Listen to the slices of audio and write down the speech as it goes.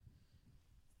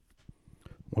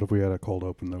What if we had a cold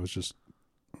open that was just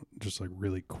like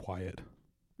really quiet?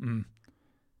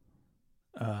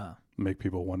 Make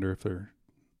people wonder if their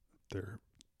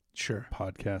sure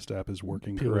podcast app is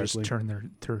working people correctly. just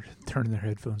turn their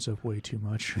headphones up way too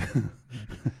much.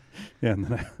 Yeah, and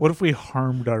then What if we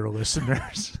harmed our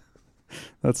listeners?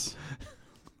 that's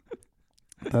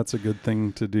a good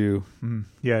thing to do.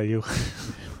 Yeah, you.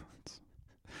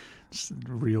 The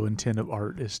real intent of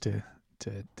art is to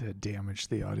damage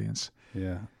the audience.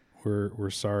 Yeah, we're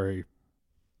sorry.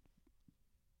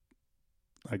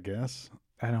 I guess.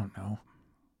 I don't know.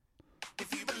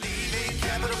 If you believe in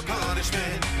capital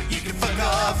punishment, you can fuck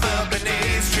off up an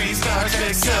A's tree. Star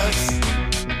Trek sucks.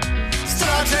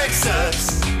 Star Trek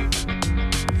sucks.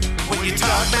 When you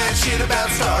talk mad shit about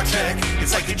Star Trek,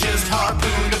 it's like you just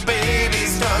harpooned a baby.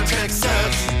 Star Trek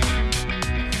sucks.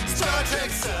 Star Trek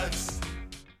sucks.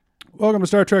 Welcome to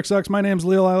Star Trek Sucks. My name's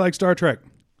Leo. I like Star Trek.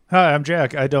 Hi, I'm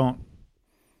Jack. I don't.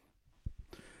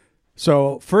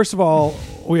 So, first of all,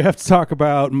 we have to talk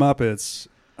about Muppets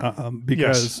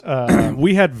because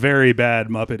we had very bad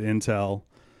Muppet intel.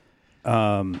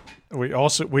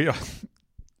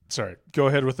 Sorry, go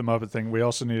ahead with the Muppet thing. We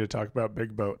also need to talk about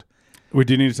Big Boat. We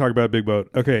do need to talk about Big Boat.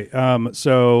 Okay,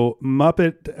 so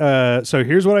Muppet. So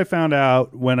here's what I found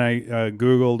out when I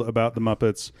Googled about the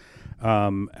Muppets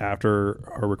after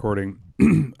our recording.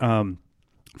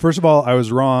 First of all, I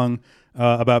was wrong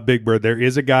about Big Bird. There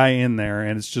is a guy in there,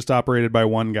 and it's just operated by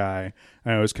one guy.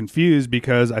 And I was confused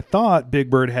because I thought Big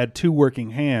Bird had two working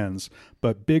hands,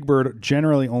 but Big Bird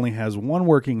generally only has one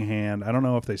working hand. I don't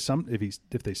know if they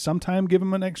sometime give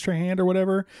him an extra hand or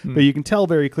whatever, but you can tell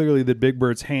very clearly that Big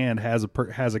Bird's hand has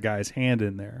a guy's hand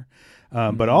in there.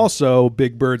 But also,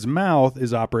 Big Bird's mouth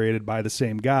is operated by the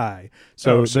same guy.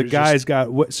 So the guy's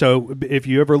got. So if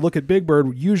you ever look at Big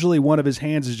Bird, usually one of his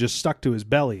hands is just stuck to his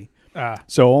belly.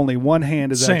 So only one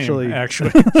hand is actually.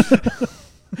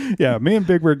 Yeah, me and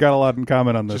Big Bird got a lot in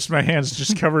common on this. Just my hands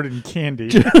just covered in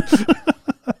candy.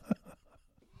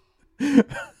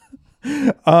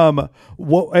 All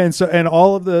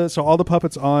the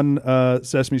puppets on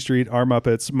Sesame Street are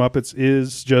Muppets. Muppets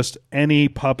is just any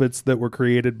puppets that were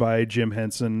created by Jim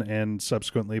Henson and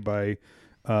subsequently by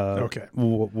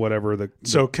whatever the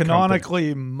So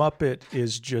canonically, Muppet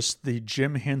is just the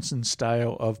Jim Henson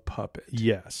style of puppet.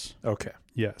 Yes. Okay.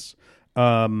 Yes.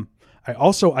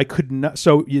 I could not.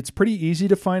 So it's pretty easy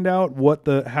to find out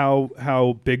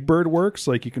how Big Bird works.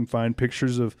 Like you can find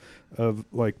pictures of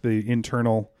like the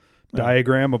internal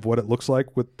diagram of what it looks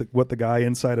like with what the guy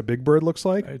inside a Big Bird looks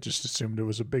like. I just assumed it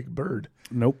was a big bird.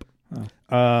 Nope.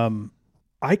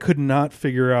 I could not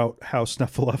figure out how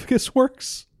Snuffleupagus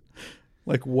works.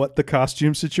 Like what the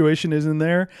costume situation is in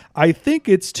there. I think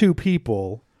it's two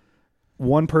people.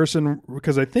 One person,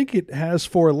 because I think it has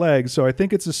four legs, so I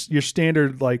think it's your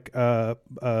standard like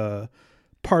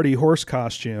party horse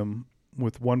costume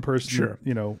with one person, sure.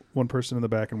 One person in the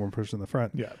back and one person in the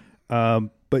front. Yeah.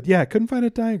 But yeah, I couldn't find a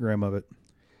diagram of it.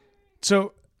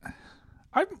 So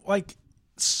I'm like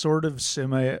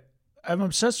I'm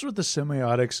obsessed with the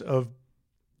semiotics of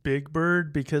Big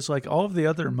Bird because like all of the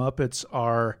other Muppets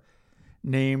are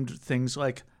named things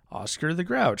like Oscar the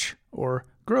Grouch or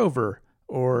Grover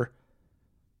or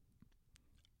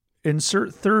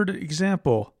insert third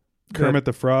example. Kermit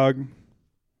the Frog,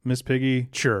 Miss Piggy.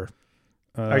 Sure.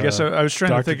 I guess I was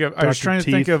trying to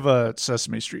think of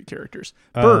Sesame Street characters.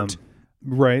 Bert.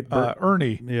 Right.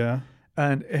 Ernie. Yeah.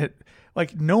 And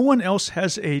no one else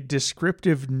has a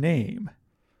descriptive name.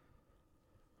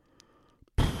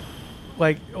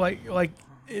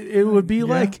 It would be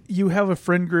like you have a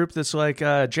friend group that's like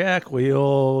Jack,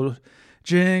 Leo,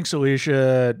 Jinx,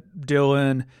 Alicia,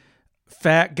 Dylan,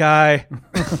 fat guy.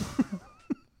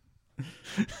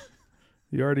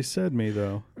 You already said me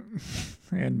though.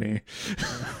 And me.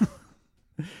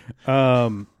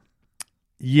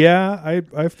 Yeah,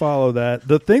 I follow that.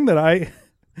 The thing that I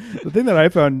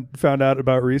found out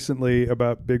about recently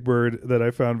about Big Bird that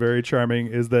I found very charming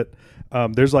is that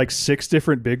there's like 6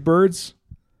 different Big Birds.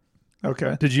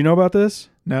 Okay. Did you know about this?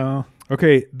 No.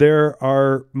 Okay, there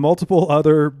are multiple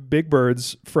other Big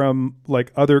Birds from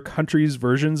like other countries'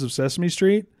 versions of Sesame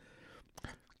Street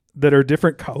that are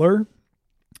different colors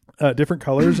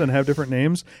and have different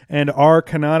names and are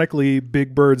canonically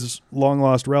Big Bird's long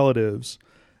lost relatives.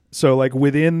 So like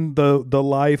within the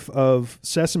life of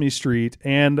Sesame Street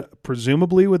and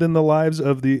presumably within the lives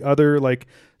of the other like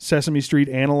Sesame Street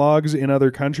analogs in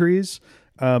other countries,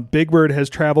 Big Bird has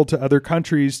traveled to other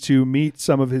countries to meet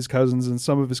some of his cousins, and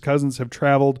some of his cousins have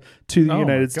traveled to the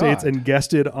United States and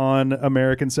guested on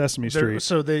American Sesame Street.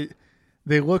 So they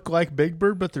look like Big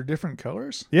Bird, but they're different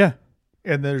colors? Yeah.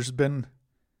 And there's been...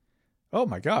 Oh,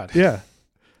 my God. Yeah.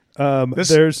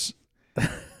 There's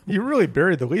You really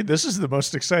buried the lead. This is the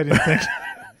most exciting thing.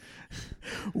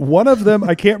 one of them.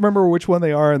 I can't remember which one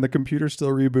they are, and the computer's still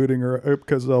rebooting. Or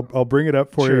because I'll bring it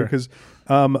up for you Sure. because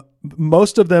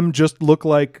most of them just look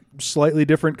like slightly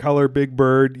different color Big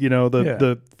Bird. You know,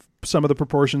 the some of the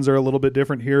proportions are a little bit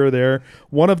different here or there.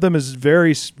 One of them is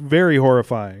very, very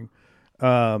horrifying.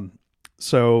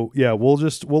 So yeah, we'll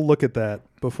look at that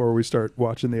before we start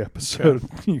watching the episode.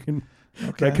 Okay.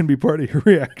 That can be part of your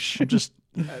reaction. Just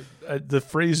the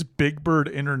phrase "Big Bird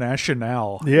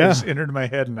International" Yeah. has entered my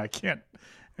head, and I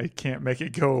can't make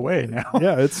it go away now.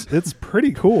 Yeah, it's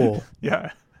pretty cool.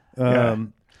 Yeah.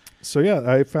 So yeah,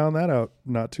 I found that out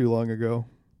not too long ago.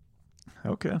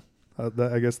 Okay.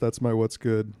 I guess that's my what's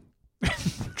good.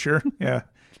 Sure. Yeah.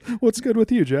 What's good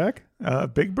with you, Jack?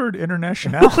 Big Bird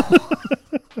International.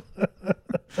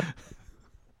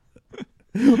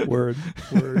 Word.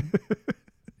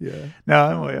 Yeah.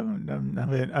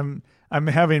 No, I'm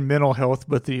having mental health,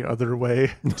 but the other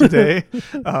way today,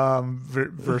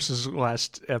 versus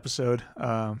last episode.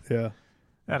 Yeah.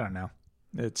 I don't know.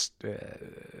 It's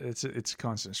a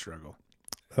constant struggle.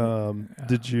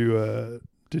 Did you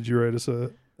write us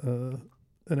an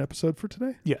episode for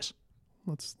today? Yes.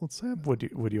 Let's have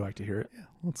it. Would you like to hear it?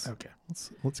 Yeah. Okay.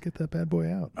 Let's get that bad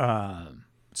boy out.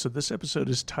 So this episode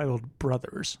is titled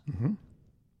Brothers. Mm-hmm.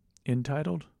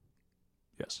 Entitled?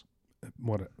 Yes.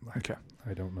 What? Okay.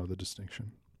 I don't know the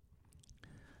distinction.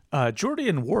 Jordy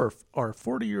and Worf are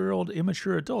 40-year-old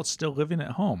immature adults still living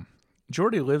at home.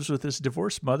 Jordy lives with his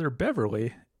divorced mother,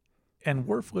 Beverly, and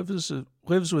Worf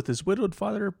lives with his widowed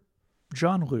father,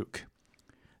 John Luke.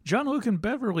 John Luke and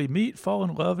Beverly meet, fall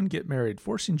in love, and get married,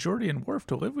 forcing Jordy and Worf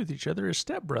to live with each other as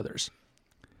stepbrothers.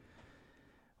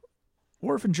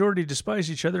 Worf and Jordy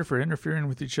despise each other for interfering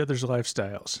with each other's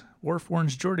lifestyles. Worf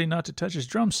warns Jordy not to touch his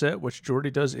drum set, which Jordy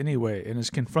does anyway, and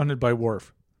is confronted by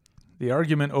Worf. The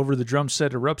argument over the drum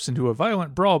set erupts into a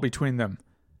violent brawl between them.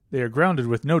 They are grounded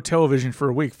with no television for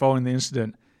a week following the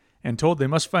incident, and told they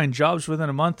must find jobs within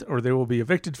a month or they will be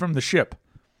evicted from the ship.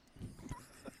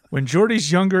 When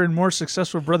Jordy's younger and more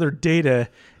successful brother Data,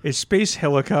 a space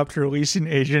helicopter leasing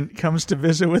agent, comes to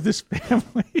visit with his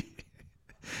family,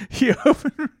 he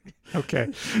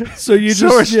Okay. So you It's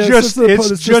just just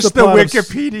the plot of-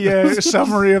 Wikipedia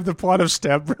summary of the plot of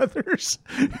Step Brothers.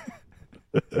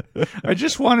 I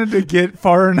just wanted to get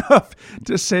far enough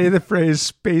to say the phrase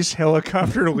space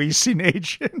helicopter leasing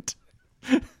agent.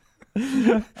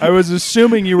 I was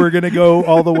assuming you were going to go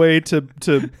all the way to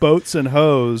boats and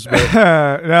hose, but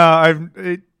God,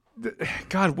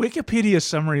 Wikipedia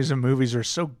summaries of movies are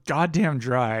so goddamn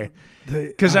dry.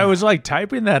 Because I was like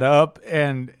typing that up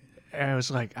and I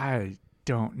was like, I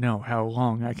don't know how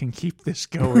long I can keep this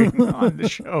going on the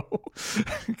show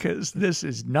because this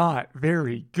is not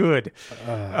very good.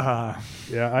 yeah,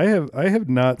 I have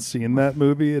not seen that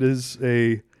movie. It is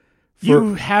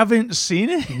You haven't seen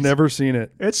it? Never seen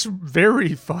it. It's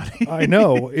very funny. I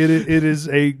know it is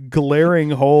a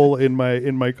glaring hole in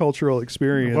my cultural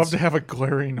experience. I'd love to have a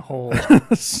glaring hole.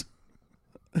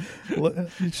 You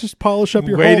just polish up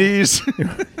your ladies.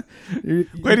 hole.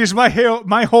 Ladies, my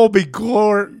hole be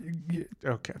glor.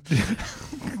 Okay.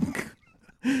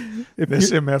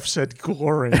 This MF said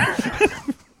glory.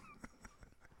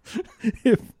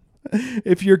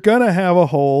 If you're gonna have a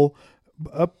hole,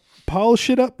 polish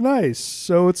it up nice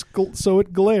so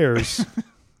it glares.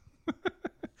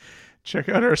 Check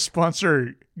out our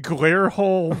sponsor, Glare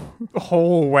Hole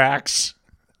Wax.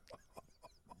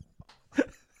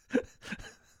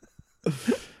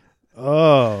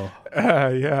 Oh,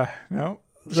 yeah, no,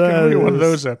 it's gonna be one of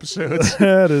those episodes.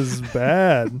 That is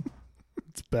bad.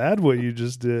 It's bad what you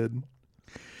just did.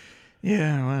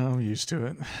 Yeah, well, I'm used to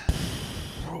it.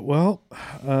 Well,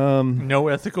 no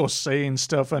ethical saying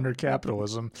stuff under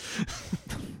capitalism.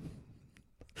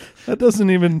 That doesn't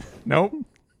even. Nope.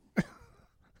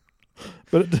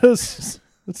 But it does.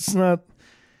 It's not.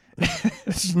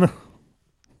 It's not.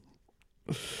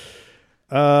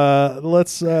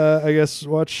 Let's I guess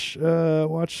watch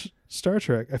Star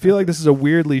Trek. I feel like this is a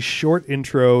weirdly short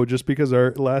intro just because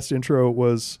our last intro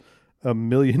was a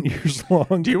million years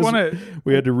long. Do you want to?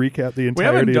 We had to recap the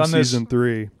entirety of season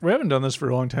 3. We haven't done this for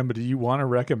a long time, but do you want to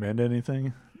recommend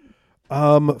anything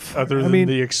other than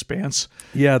The Expanse?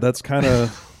 Yeah, that's kind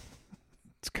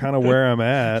of where I'm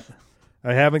at.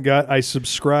 I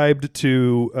subscribed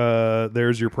to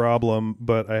There's Your Problem,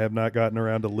 but I have not gotten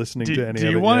around to listening to any of it.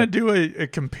 Do you want to do a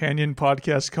companion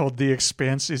podcast called The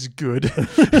Expanse is Good?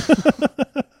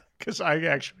 Because I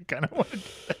actually kind of want to do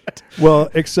that. Well,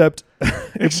 except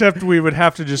we would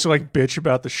have to just like bitch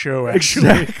about the show, actually.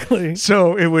 Exactly.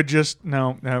 So it would just,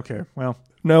 no, okay, well.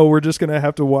 No, we're just gonna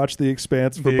have to watch The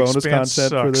Expanse for The bonus Expanse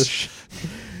content for this. sucks.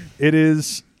 It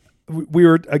is. We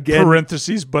were again.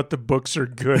 Parentheses, but the books are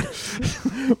good.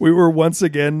 We were once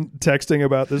again texting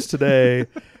about this today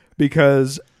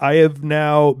because I have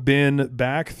now been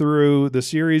back through the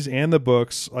series and the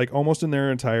books, like almost in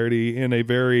their entirety, in a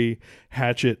very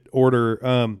Hatchet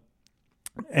order.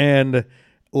 And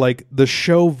like the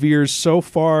show veers so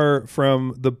far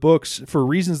from the books for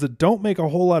reasons that don't make a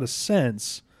whole lot of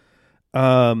sense.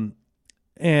 Like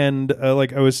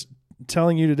I was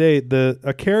telling you today,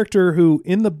 a character who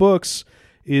in the books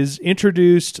is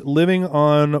introduced living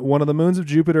on one of the moons of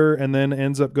Jupiter and then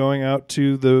ends up going out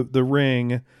to the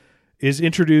ring, is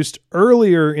introduced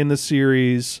earlier in the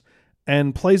series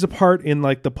and plays a part in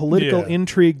like the political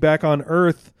intrigue back on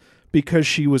Earth because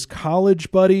she was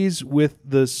college buddies with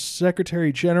the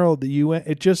Secretary General of the UN.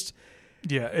 It just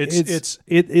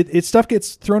it stuff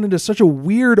gets thrown into such a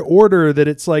weird order that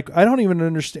it's like I don't even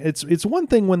understand. It's one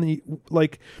thing when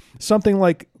something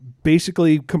like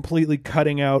basically completely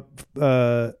cutting out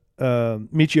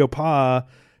Michio Pa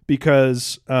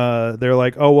because they're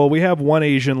like, oh well, we have one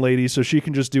Asian lady, so she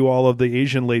can just do all of the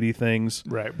Asian lady things,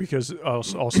 Right, because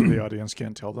also the audience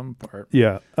can't tell them apart.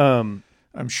 Yeah.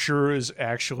 I'm sure is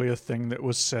actually a thing that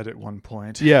was said at one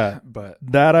point. Yeah. But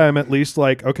that I'm at least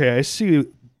like, okay, I see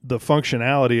the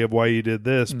functionality of why you did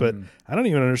this, but I don't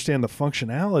even understand the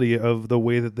functionality of the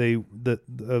way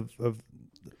that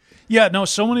yeah, no,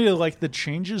 so many of like the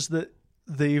changes that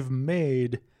they've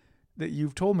made that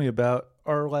you've told me about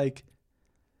are like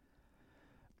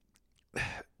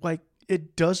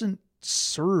it doesn't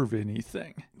serve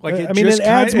anything. Like it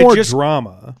adds more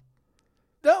drama.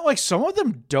 No, like some of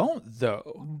them don't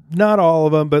though. Not all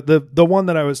of them, but the one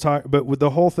that I was talking, but with the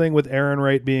whole thing with Aaron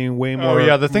Wright being way more. Oh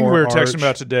yeah, the thing we were arch. texting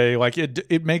about today, like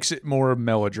it makes it more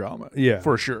melodrama. Yeah,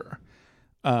 for sure.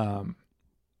 That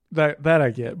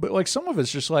I get, but like some of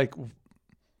it's just like,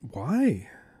 why?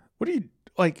 What do you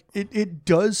like? It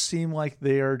does seem like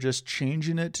they are just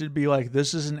changing it to be like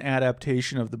this is an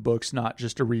adaptation of the books, not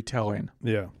just a retelling.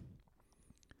 Yeah,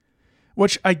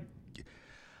 which I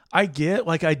get.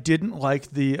 Like I didn't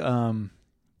like the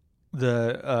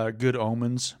Good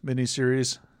Omens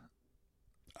miniseries.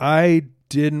 I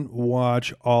didn't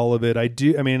watch all of it. I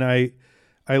do. I mean, I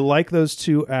like those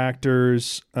two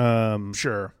actors.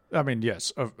 Sure. I mean,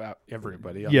 yes,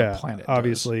 everybody on the planet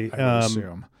obviously. does, I would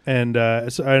assume. And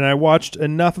I watched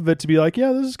enough of it to be like,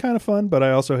 yeah, this is kind of fun. But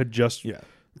I also had just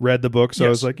read the book, so I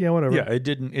was like, yeah, whatever. Yeah, it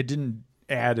didn't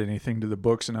add anything to the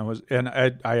books, and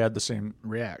I had the same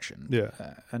reaction. Yeah,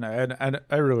 and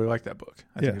I really like that book.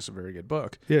 I think it's a very good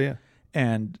book. Yeah.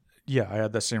 And yeah, I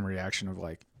had the same reaction of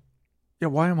like, yeah,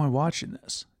 why am I watching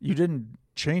this? You didn't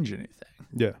change anything.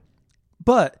 Yeah,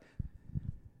 but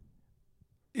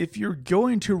if you're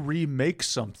going to remake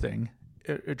something,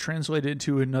 translate it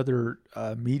into another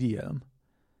medium,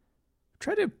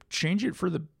 try to change it for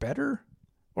the better,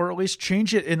 or at least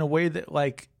change it in a way that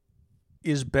like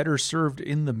is better served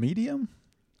in the medium.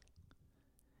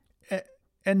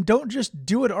 And don't just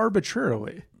do it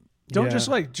arbitrarily. Don't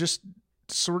just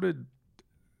sort of,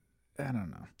 I don't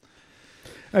know.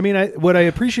 I mean, what I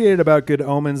appreciated about Good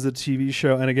Omens, the TV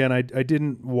show, and again, I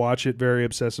didn't watch it very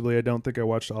obsessively. I don't think I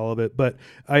watched all of it, but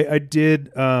I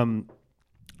did.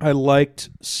 I liked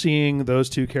seeing those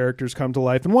two characters come to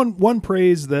life. And one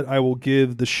praise that I will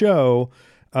give the show,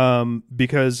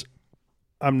 because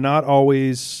I'm not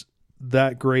always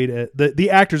that great at the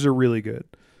actors are really good.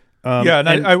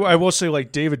 And I will say,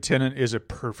 like, David Tennant is a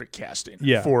perfect casting.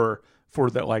 For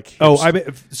that, like,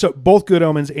 so both Good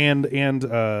Omens and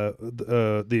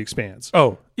The Expanse.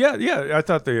 Oh yeah, I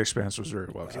thought The Expanse was very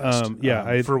well cast.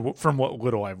 From what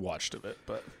little I've watched of it,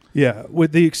 but yeah,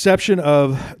 with the exception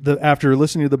of after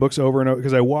listening to the books over and over,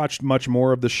 because I watched much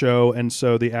more of the show, and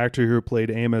so the actor who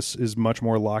played Amos is much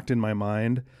more locked in my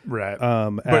mind. Right.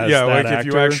 But yeah, like if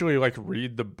you actually like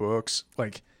read the books,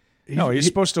 like he's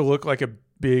supposed to look like a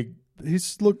big.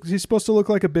 He's supposed to look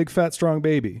like a big fat strong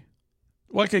baby.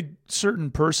 Like a certain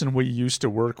person we used to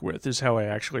work with is how I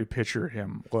actually picture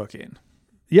him looking.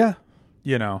 Yeah.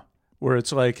 You know, where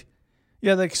it's like,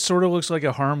 yeah, that sort of looks like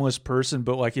a harmless person,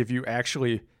 but like if you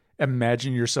actually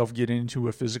imagine yourself getting into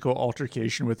a physical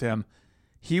altercation with him,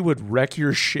 he would wreck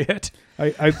your shit.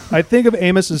 I think of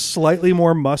Amos as slightly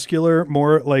more muscular,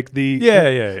 more like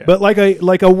the but like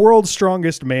a world's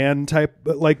strongest man type,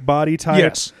 like body type.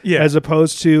 Yes, yeah. As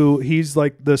opposed to he's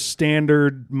like the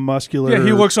standard muscular. Yeah,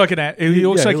 he looks like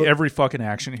every fucking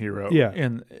action hero. Yeah,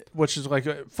 and which is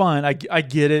like fine. I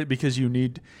get it because you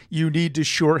need to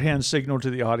shorthand signal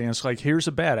to the audience like here's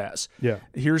a badass. Yeah,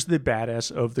 here's the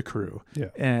badass of the crew. Yeah,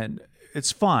 and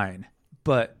it's fine,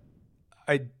 but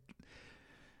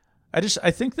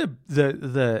I think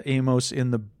the Amos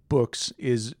in the books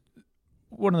is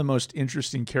one of the most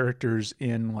interesting characters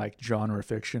in like genre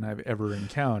fiction I've ever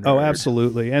encountered. Oh,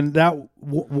 absolutely. And that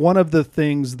one of the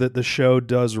things that the show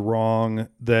does wrong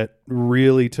that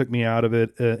really took me out of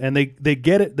it, and they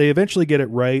get it. They eventually get it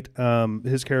right.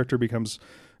 His character becomes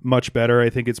much better.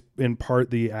 I think it's in part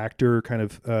the actor kind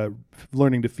of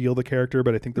learning to feel the character,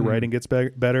 but I think the writing gets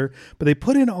better. But they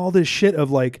put in all this shit of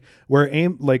like where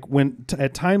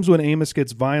at times when Amos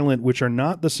gets violent, which are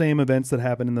not the same events that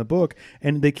happen in the book,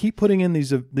 and they keep putting in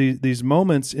these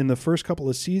moments in the first couple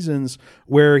of seasons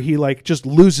where he like just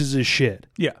loses his shit.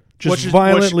 Yeah. Just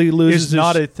violently loses. Is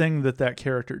not a thing that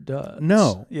character does.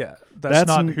 No. Yeah. That's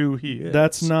not who he is.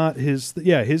 That's not his.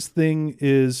 His thing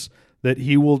is that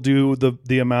he will do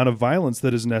the amount of violence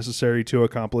that is necessary to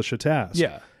accomplish a task.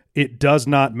 Yeah. It does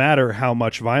not matter how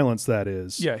much violence that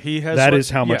is. Yeah, he has. That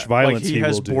is how much violence he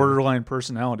has will do. borderline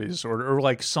personality disorder, or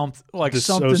like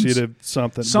dissociative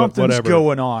something's whatever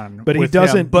going on. But he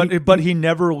doesn't. Him. But he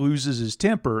never loses his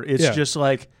temper. It's just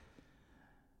like,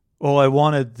 well, I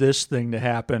wanted this thing to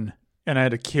happen, and I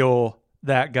had to kill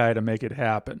that guy to make it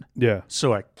happen. Yeah.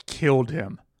 So I killed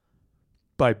him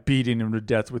by beating him to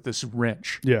death with this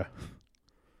wrench. Yeah.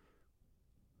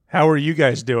 How are you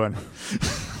guys doing?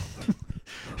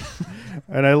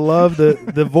 And I love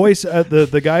the voice,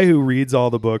 the guy who reads all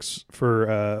the books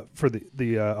for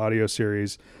the audio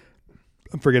series.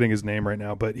 I'm forgetting his name right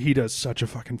now, but he does such a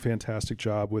fucking fantastic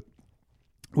job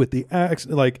with the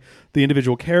like the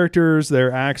individual characters,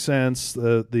 their accents,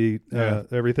 the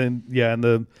everything. Yeah, and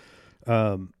the.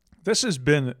 This has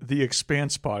been the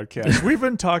Expanse podcast. We've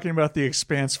been talking about the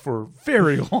Expanse for a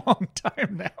very long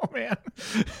time now, man.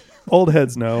 Old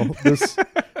heads know this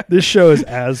show is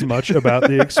as much about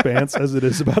the Expanse as it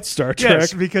is about Star Trek.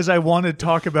 Yes, because I want to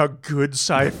talk about good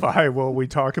sci-fi while we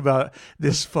talk about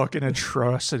this fucking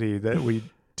atrocity that we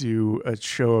do a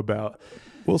show about.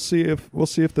 We'll see if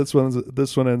this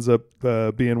one ends up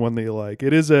being one that you like.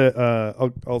 It is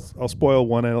I'll spoil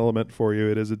one element for you.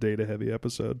 It is a data heavy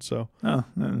episode, so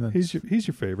he's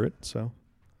your favorite. So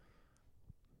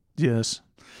yes,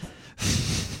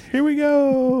 here we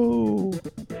go.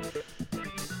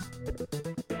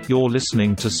 You're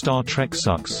listening to Star Trek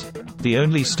Sucks, the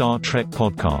only Star Trek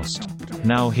podcast.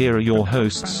 Now here are your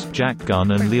hosts, Jack Gunn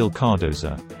and Leal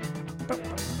Cardoza.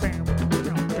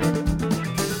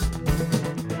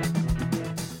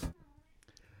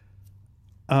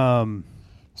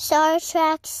 Star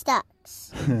Trek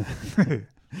sucks.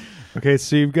 Okay,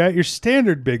 so you've got your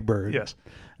standard Big Bird. yes.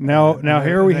 Now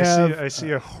here we have. I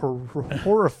see a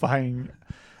horrifying.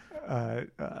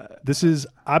 This is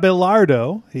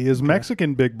Abelardo. He is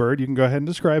Mexican Big Bird. You can go ahead and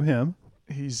describe him.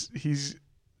 He's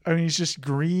just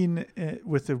green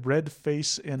with a red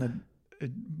face and a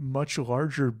much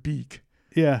larger beak.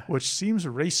 Yeah, which seems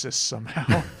racist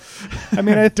somehow. I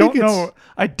mean, I don't know.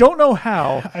 I don't know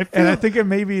how, and I think it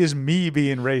maybe is me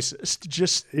being racist.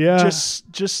 Just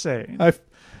saying. I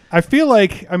feel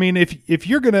like, I mean, if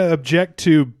you're gonna object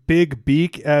to big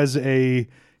beak as a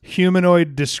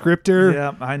humanoid descriptor,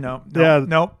 yeah, I know.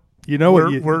 No, you know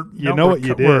what you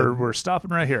did. We're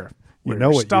stopping right here.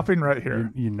 Right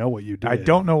here. You know what you did. I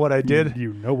don't know what I did.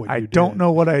 You know what you did. I don't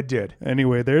know what I did.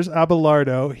 Anyway, there's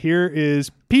Abelardo. Here is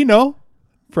Pino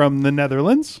from the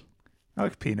Netherlands. I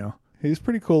like Pino. He's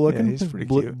pretty cool looking. Yeah, he's pretty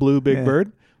cute. Blue Big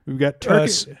Bird. We've got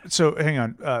Turkish. So hang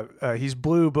on. He's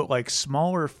blue, but like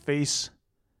smaller face,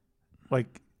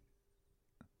 like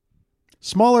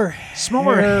smaller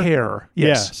hair. Yes.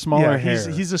 Yeah, smaller hair.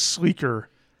 He's a sleeker.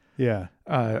 Yeah.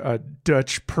 A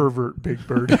Dutch pervert Big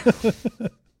Bird.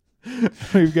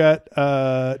 We've got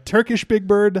Turkish Big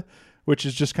Bird, which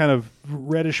is just kind of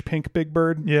reddish pink Big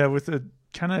Bird. Yeah, with a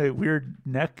kind of weird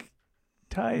neckerchief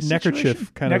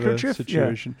kind of a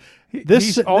situation.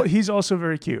 Yeah. He's also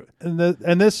very cute. And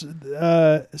this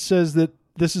says that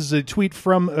this is a tweet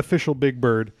from official Big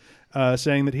Bird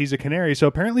saying that he's a canary. So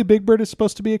apparently Big Bird is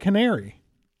supposed to be a canary.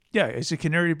 Yeah, he's a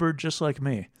canary bird just like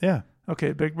me. Yeah.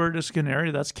 Okay, Big Bird is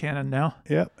canary. That's canon now.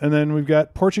 Yeah. And then we've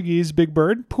got Portuguese Big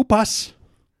Bird, Pupas.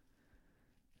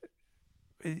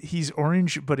 He's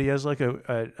orange, but he has like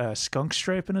a skunk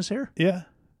stripe in his hair. Yeah.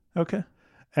 Okay.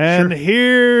 And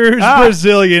here's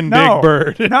Brazilian Big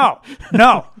Bird. No.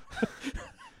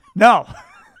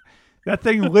 That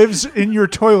thing lives in your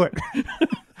toilet.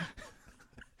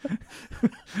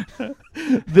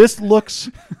 This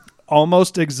looks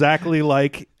almost exactly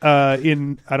like I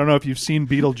don't know if you've seen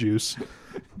Beetlejuice.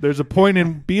 There's a point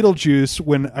in Beetlejuice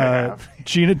when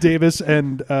Gina Davis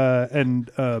and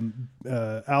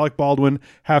Alec Baldwin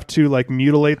have to like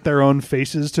mutilate their own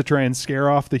faces to try and scare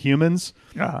off the humans.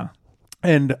 Uh-huh.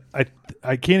 and I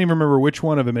can't even remember which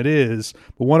one of them it is,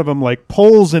 but one of them like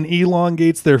pulls and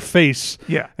elongates their face,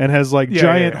 and has like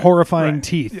giant horrifying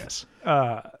teeth. Yes,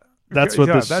 that's what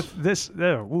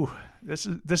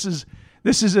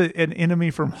this is an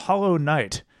enemy from Hollow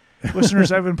Knight.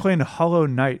 Listeners, I've been playing Hollow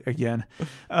Knight again.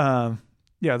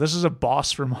 This is a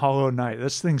boss from Hollow Knight.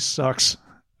 This thing sucks.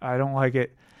 I don't like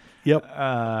it. Yep.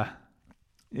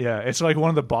 It's like one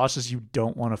of the bosses you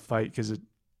don't want to fight because it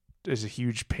is a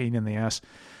huge pain in the ass.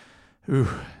 Ooh,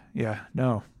 yeah,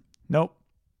 no. Nope.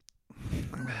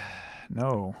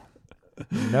 No.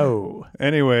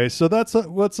 Anyway, so that's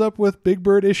what's up with Big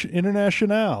Bird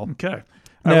International. Okay.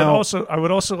 Now, I would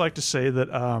also like to say that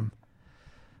on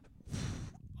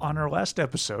our last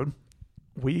episode,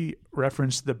 we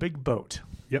referenced the big boat.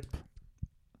 Yep.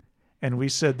 And we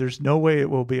said there's no way it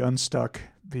will be unstuck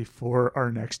before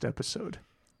our next episode.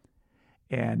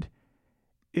 And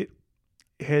it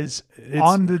has,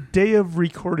 on the day of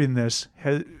recording this,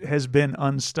 has been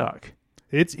unstuck.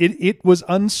 It was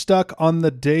unstuck on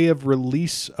the day of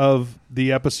release of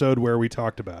the episode where we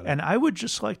talked about it. And I would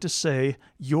just like to say,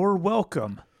 you're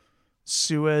welcome,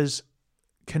 Suez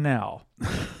Canal.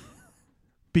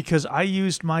 Because I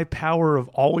used my power of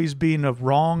always being a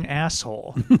wrong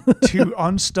asshole to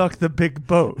unstuck the big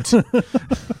boat.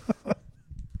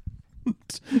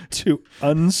 To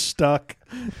unstuck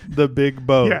the big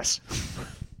boat. Yes.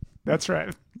 That's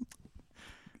right.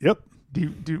 Yep.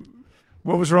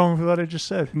 What was wrong with what I just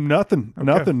said? Nothing.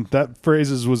 That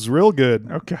phrase was real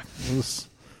good. Okay. That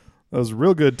was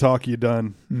real good talk you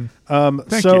done.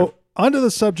 Thank you. Onto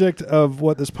the subject of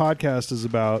what this podcast is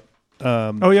about.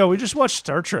 We just watched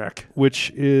Star Trek.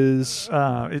 Which is...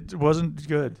 it wasn't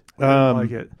good. I didn't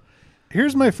like it.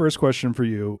 Here's my first question for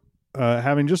you.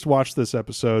 Having just watched this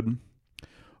episode,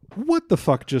 what the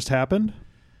fuck just happened?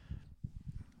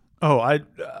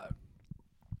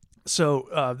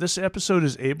 So this episode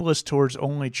is ableist towards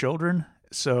only children,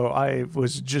 so I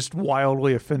was just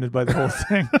wildly offended by the whole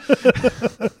thing.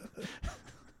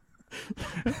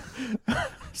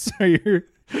 So you're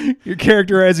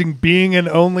characterizing being an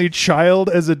only child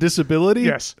as a disability?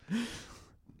 Yes.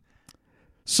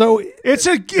 So it's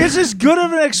as good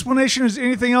of an explanation as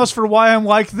anything else for why I'm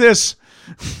like this.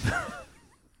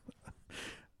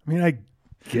 I mean, I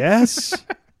guess.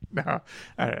 No,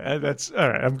 that's all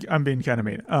right. I'm being kind of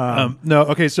mean. No,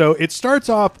 okay. So it starts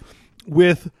off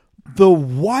with the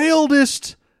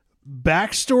wildest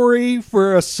backstory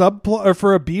for a subplot or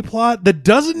for a B plot that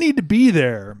doesn't need to be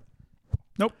there.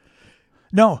 Nope.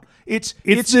 No, it's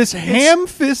this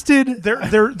ham-fisted.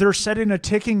 They're setting a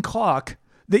ticking clock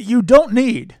that you don't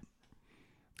need.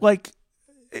 Like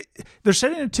they're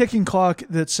setting a ticking clock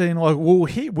that's saying like, well,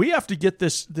 we have to get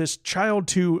this child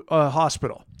to a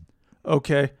hospital.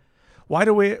 Okay. Why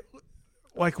do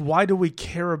we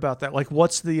care about that? Like,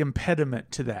 what's the impediment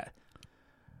to that?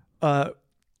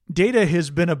 Data has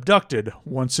been abducted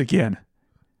once again.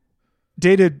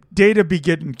 Data be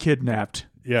getting kidnapped.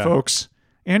 Yeah. Folks.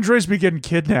 Androids be getting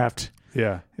kidnapped.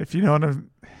 Yeah. If you know what I'm...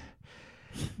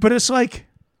 But it's like...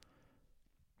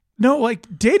 No,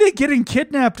 like, Data getting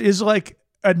kidnapped is like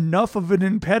enough of an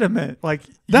impediment. Like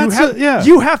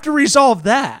you have to resolve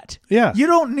that. Yeah. You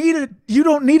don't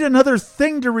need another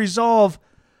thing to resolve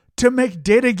to make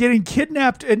Data getting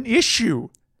kidnapped an issue.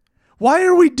 Why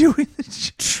are we doing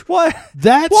this? Why?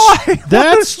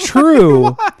 That's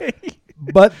true. Why?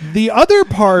 But the other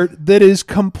part that is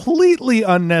completely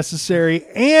unnecessary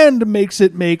and makes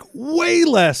it make way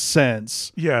less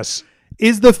sense. Yes.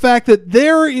 Is the fact that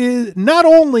there is not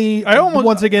only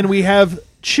once again we have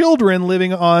children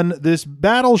living on this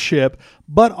battleship,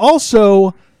 but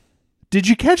also, did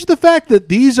you catch the fact that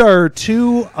these are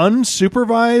two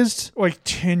unsupervised, like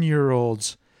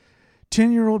 10-year-olds?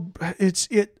 10-year-old.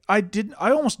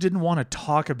 I almost didn't want to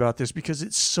talk about this because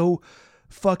it's so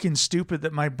fucking stupid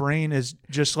that my brain is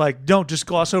just like, don't, just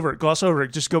gloss over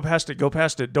it, just go past it,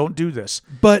 don't do this.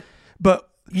 But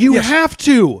you yes. have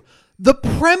to. The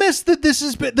premise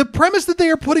that they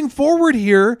are putting forward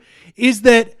here is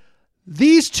that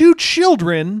these two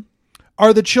children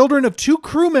are the children of two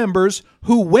crew members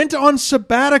who went on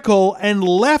sabbatical and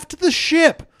left the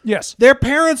ship. Yes. Their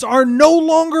parents are no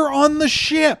longer on the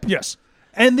ship. Yes.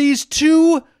 And these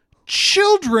two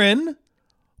children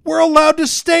were allowed to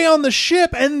stay on the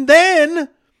ship, and then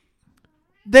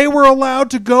they were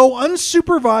allowed to go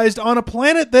unsupervised on a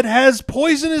planet that has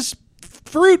poisonous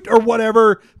fruit or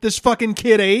whatever this fucking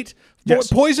kid ate. Yes.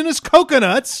 Poisonous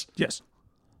coconuts. Yes.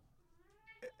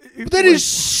 That is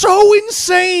so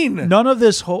insane. None of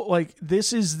this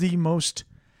this is the most,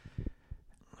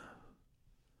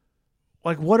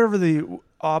 whatever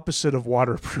opposite of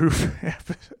waterproof.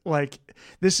 Like,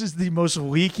 this is the most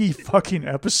leaky fucking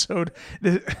episode.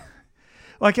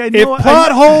 Like, I If know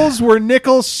potholes were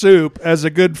nickel soup, as a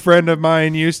good friend of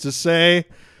mine used to say,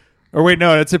 or wait,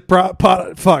 no, it's a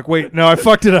fuck. Wait, no, I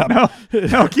fucked it up.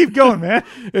 No, keep going, man.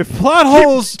 If plot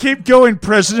holes, Keep going,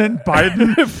 President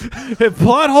Biden. if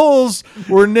plot holes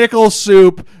were nickel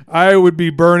soup, I would be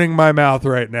burning my mouth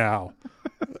right now.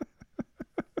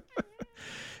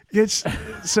 It's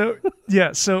so,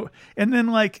 yeah. So, and then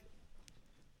like,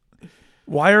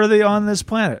 why are they on this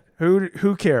planet?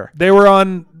 Who care? They were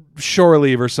on shore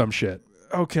leave or some shit.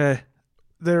 Okay.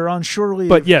 They're on shore leave.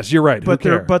 But yes, you're right. but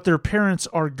Who care? their parents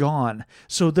are gone.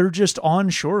 So they're just on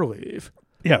shore leave.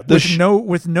 Yeah,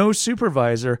 with no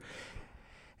supervisor.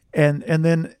 And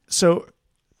then so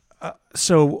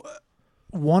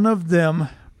one of them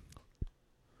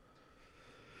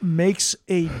makes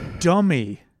a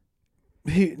dummy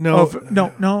he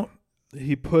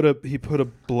He put a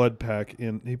blood pack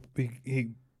in. He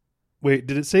wait.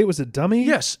 Did it say it was a dummy?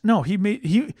 Yes. No.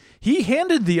 He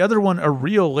handed the other one a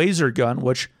real laser gun.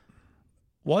 Which,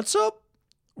 what's up?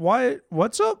 Why?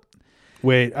 What's up?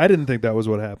 Wait, I didn't think that was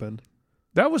what happened.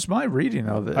 That was my reading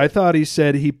of it. I thought he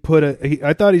said he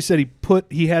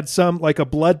had some like a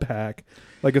blood pack,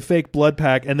 like a fake blood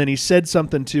pack, and then he said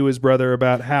something to his brother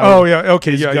about how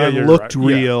his gun you're looked right.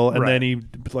 real, Yeah, and right. then he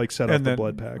like set off the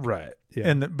blood pack. Right. Yeah.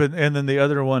 And then the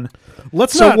other one.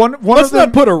 Let's So not one let's of them-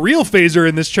 not put a real phaser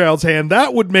in this child's hand.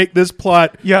 That would make this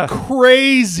plot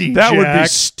crazy. That would be Jack.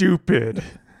 stupid.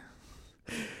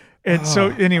 And so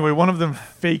anyway, one of them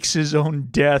fakes his own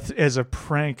death as a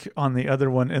prank on the other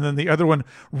one, and then the other one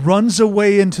runs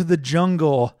away into the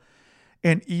jungle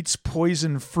and eats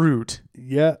poison fruit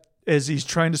Yeah. as he's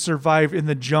trying to survive in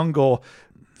the jungle,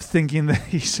 thinking that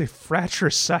he's a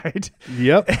fratricide.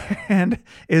 Yep. And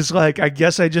is like, I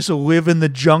guess I just live in the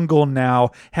jungle now,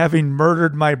 having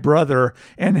murdered my brother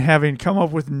and having come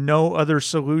up with no other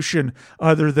solution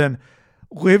other than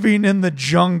living in the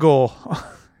jungle.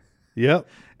 Yep.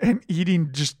 And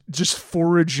eating, just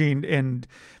foraging and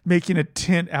making a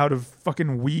tent out of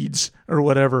fucking weeds or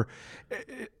whatever.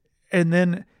 And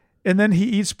then he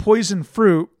eats poison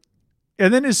fruit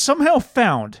and then is somehow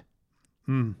found.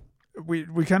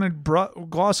 We kind of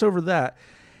gloss over that,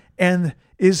 and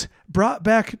is brought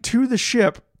back to the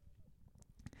ship.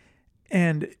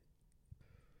 And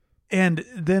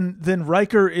then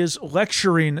Riker is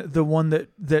lecturing the one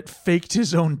that faked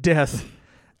his own death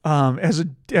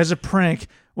as a prank.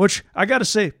 Which I got to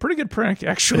say, pretty good prank,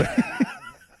 actually.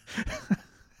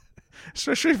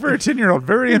 Especially for a 10-year-old.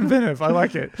 Very inventive. I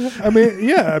like it. I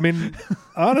mean,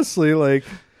 honestly, like,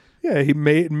 yeah, he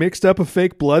mixed up a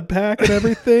fake blood pack and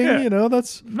everything. Yeah. You know,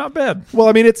 that's Not bad. well.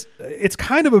 I mean, it's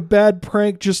kind of a bad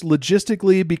prank just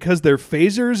logistically because they're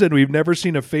phasers and we've never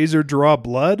seen a phaser draw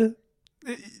blood.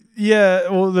 Yeah,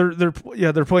 well,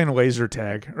 they're playing laser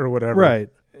tag or whatever. Right.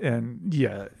 And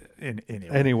yeah,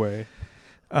 Anyway.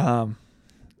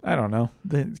 I don't know.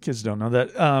 The kids don't know that.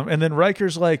 And then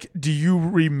Riker's like, do you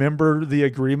remember the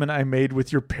agreement I made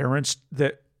with your parents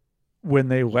that when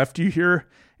they left you here?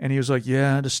 And he was like,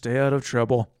 yeah, to stay out of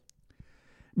trouble.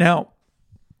 Now,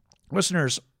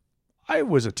 listeners, I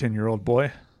was a 10-year-old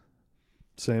boy.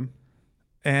 Same.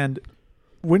 And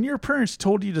when your parents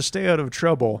told you to stay out of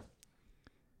trouble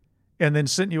and then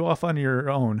sent you off on your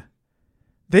own,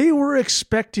 they were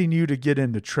expecting you to get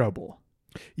into trouble.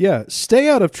 Yeah, stay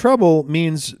out of trouble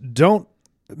means don't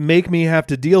make me have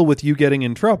to deal with you getting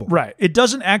in trouble. Right.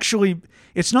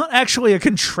 It's not actually a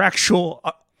contractual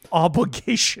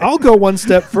obligation. I'll go one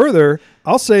step further.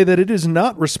 I'll say that it is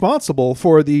not responsible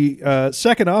for the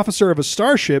second officer of a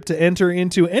starship to enter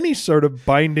into any sort of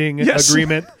binding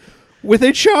agreement with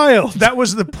a child. That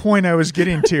was the point I was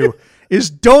getting to, is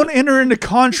don't enter into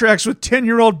contracts with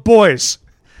 10-year-old boys,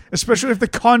 especially if the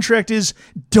contract is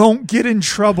don't get in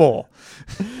trouble.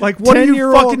 Like, what are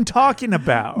you fucking talking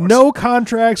about? No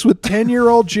contracts with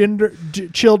 10-year-old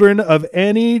children of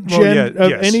any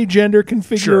gender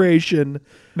configuration. Sure.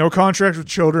 No contracts with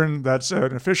children. That's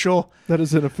an official. That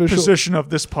is an official position of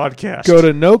this podcast. Go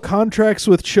to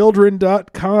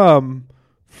nocontractswithchildren.com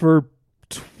for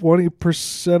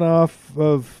 20% off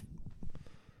of.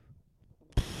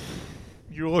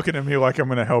 You're looking at me like I'm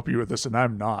going to help you with this, and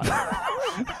I'm not.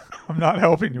 I'm not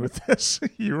helping you with this.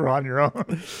 You were on your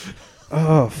own.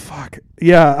 Oh, fuck.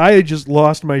 Yeah, I just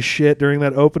lost my shit during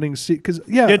that opening scene. Because,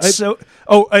 Also,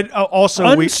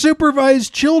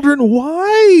 unsupervised children,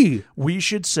 why? we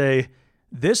should say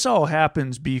This all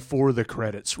happens before the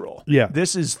credits roll. Yeah.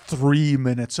 This is 3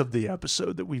 minutes of the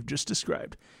episode that we've just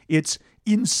described. It's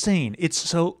insane. It's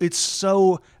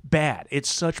so bad. It's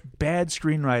such bad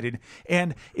screenwriting.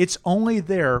 And it's only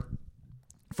there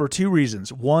for two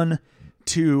reasons. One,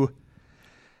 to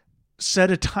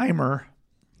set a timer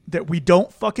that we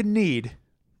don't fucking need.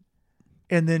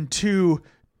 And then two,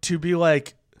 to be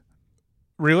like,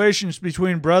 relations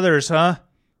between brothers, huh?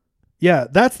 Yeah,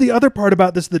 that's the other part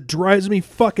about this that drives me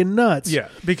fucking nuts. Yeah,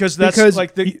 because that's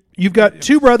like you've got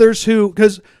two brothers who,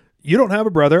 because you don't have a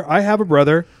brother, I have a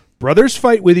brother. Brothers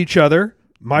fight with each other.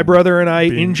 My brother and I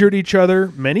injured each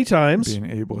other many times. Being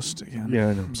ableist again. Yeah,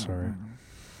 I know, I'm sorry.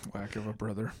 Lack of a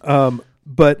brother.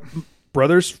 But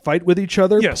brothers fight with each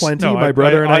other plenty. No, My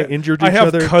brother and I injured each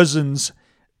other. I have cousins.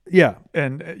 Yeah,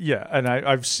 and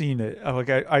I've seen it. Like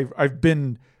I've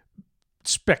been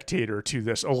spectator to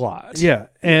this a lot. Yeah,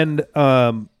 and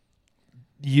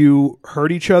you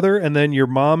hurt each other, and then your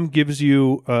mom gives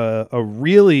you a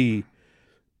really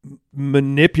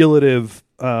manipulative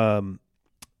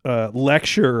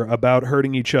lecture about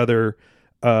hurting each other,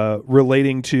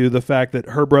 relating to the fact that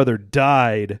her brother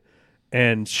died,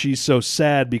 and she's so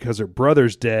sad because her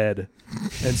brother's dead,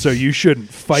 and so you shouldn't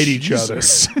fight each other.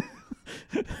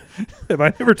 Have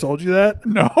I never told you that?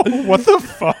 No. What the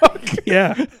fuck?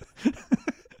 Yeah.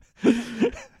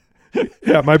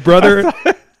 Yeah, my brother.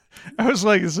 I was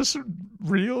like, is this a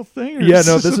real thing? Or Yeah,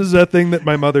 no, this is a thing that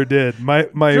my mother did. My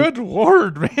Good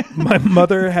Lord, man. My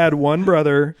mother had one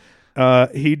brother.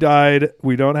 He died.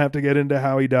 We don't have to get into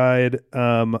how he died.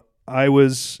 I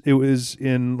was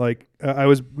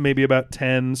maybe about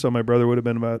 10, so my brother would have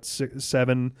been about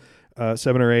 7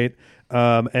 or 8.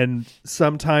 And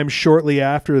sometime shortly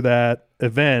after that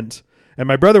event, and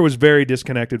my brother was very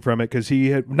disconnected from it because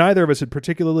neither of us had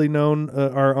particularly known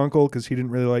our uncle because he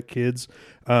didn't really like kids.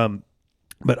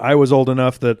 But I was old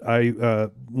enough that I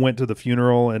went to the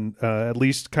funeral and at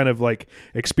least kind of like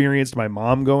experienced my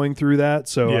mom going through that.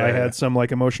 So I had some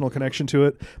like emotional connection to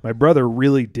it. My brother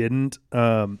really didn't.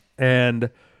 And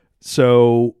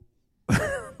so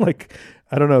like,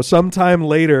 I don't know, sometime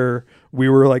later we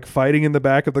were like fighting in the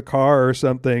back of the car or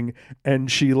something,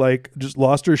 and she like just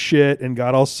lost her shit and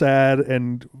got all sad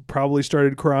and probably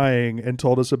started crying and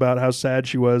told us about how sad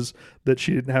she was that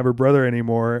she didn't have her brother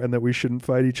anymore and that we shouldn't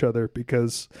fight each other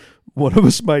because one of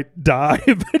us might die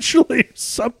eventually.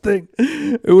 Something.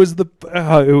 It was.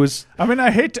 I mean, I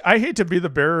hate to be the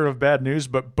bearer of bad news,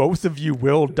 but both of you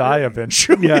will die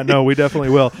eventually. Yeah, no, we definitely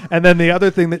will. And then the other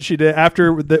thing that she did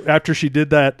after she did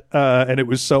that, and it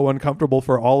was so uncomfortable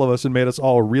for all of us and made us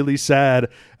all really sad.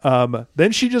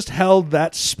 Then she just held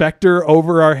that specter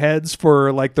over our heads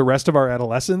for like the rest of our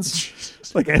adolescence.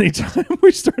 Like anytime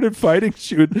we started fighting,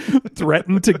 she would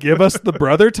threaten to give us the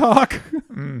brother talk.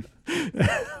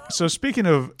 So speaking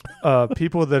of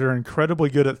people that are incredibly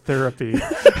good at therapy.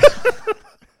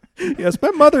 Yes,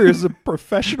 my mother is a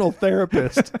professional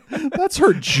therapist. That's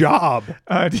her job.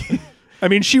 I mean,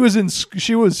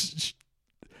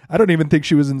 I don't even think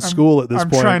she was in school at this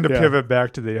point. I'm trying to pivot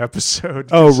back to the episode.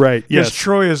 Oh, right. Yes. Because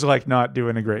Troy is like not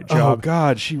doing a great job. Oh,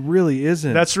 God, she really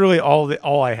isn't. That's really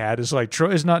all I had is like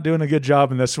Troy is not doing a good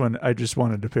job in this one. I just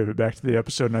wanted to pivot back to the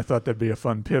episode, and I thought that'd be a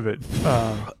fun pivot.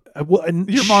 Well, and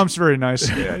your mom's very nice.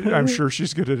 I'm sure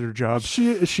she's good at her job.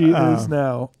 She is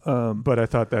now. But I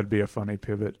thought that'd be a funny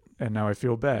pivot, and now I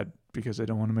feel bad because I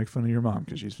don't want to make fun of your mom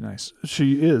because she's nice.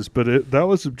 She is, but that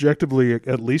was objectively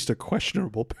at least a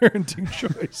questionable parenting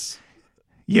choice.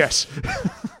 Yes.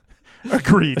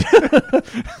 Agreed.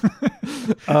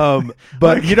 But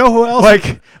like, you know who else?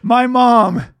 Like my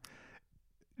mom,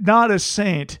 not a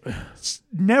saint,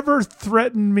 never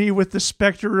threatened me with the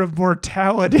specter of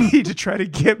mortality to try to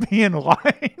get me in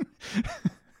line.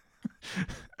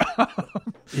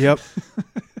 Yep.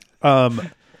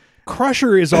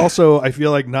 Crusher is also, I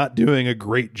feel like, not doing a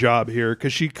great job here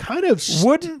because she kind of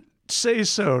wouldn't say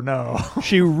so. No,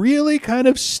 she really kind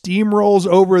of steamrolls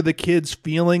over the kid's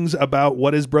feelings about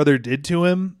what his brother did to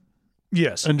him.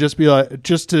 Yes, and just be like,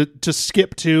 just to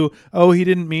skip to, oh, he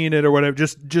didn't mean it or whatever.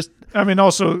 Just. I mean,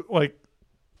 also like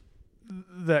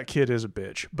that kid is a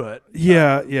bitch, but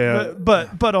yeah.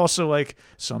 But also like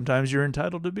sometimes you're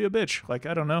entitled to be a bitch. Like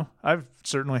I don't know, I've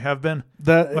certainly have been.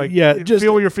 That like just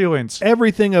feel your feelings.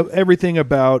 Everything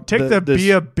about take the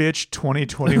Be a Bitch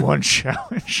 2021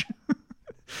 challenge.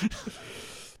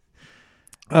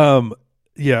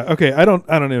 Yeah. Okay. I don't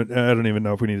even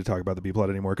know if we need to talk about the B plot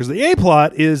anymore, because the A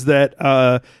plot is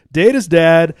that Data's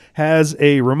dad has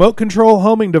a remote control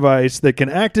homing device that can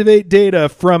activate Data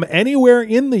from anywhere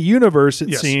in the universe.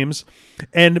 It seems,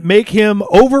 and make him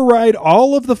override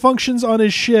all of the functions on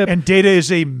his ship. And Data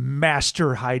is a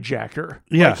master hijacker.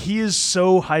 Yeah. Like, he is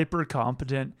so hyper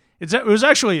competent. It was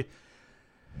actually.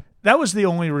 That was the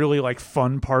only really like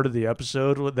fun part of the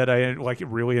episode that I like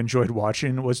really enjoyed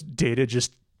watching, was Data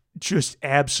just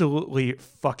absolutely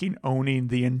fucking owning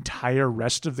the entire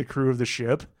rest of the crew of the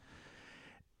ship,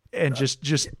 and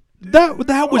just that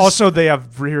was also, they have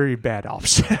very bad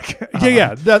OPSEC.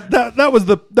 That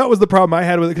was the problem I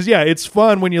had with it, because it's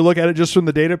fun when you look at it just from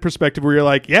the Data perspective, where you're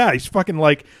like, he's fucking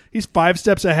like, he's 5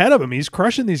 steps ahead of him, he's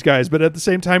crushing these guys, but at the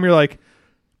same time you're like,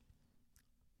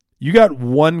 you got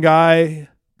one guy.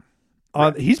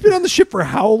 He's been on the ship for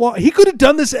how long? He could have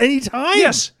done this any time.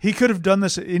 Yes, he could have done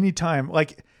this at any time.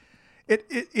 Like,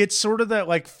 it's sort of that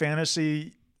like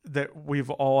fantasy that we've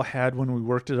all had when we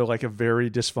worked at a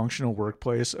very dysfunctional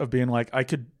workplace, of being like, I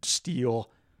could steal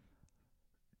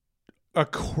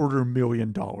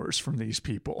 $250,000 from these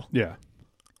people. Yeah.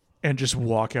 And just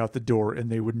walk out the door and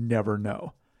they would never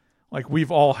know. Like,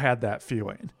 we've all had that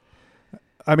feeling.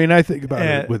 I mean, I think about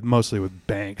it mostly with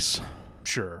banks.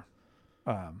 Sure.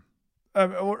 Not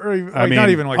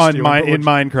even like on stealing, in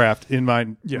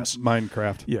Minecraft. Yes.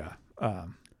 Minecraft. Yeah.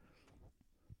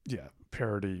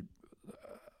 Parody.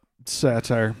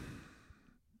 Satire.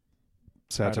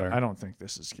 I don't think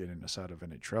this is getting us out of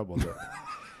any trouble.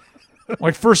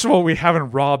 Like, first of all, we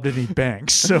haven't robbed any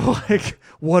banks, so like,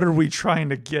 what are we trying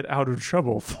to get out of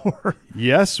trouble for?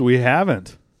 Yes, we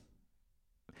haven't.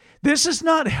 This is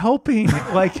not helping.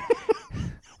 Like,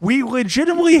 we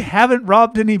legitimately haven't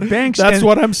robbed any banks. That's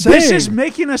what I'm saying. This is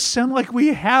making us sound like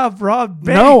we have robbed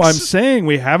banks. No, I'm saying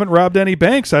we haven't robbed any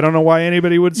banks. I don't know why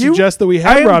anybody would suggest that we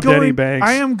have robbed any banks.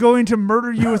 I am going to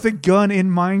murder you with a gun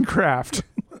in Minecraft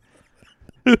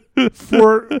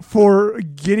for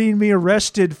getting me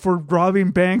arrested for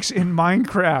robbing banks in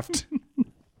Minecraft.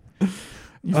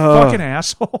 You fucking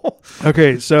asshole.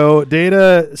 Okay, so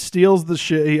Data steals the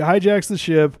ship. He hijacks the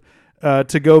ship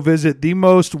to go visit the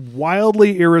most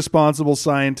wildly irresponsible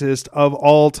scientist of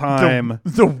all time.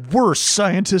 The worst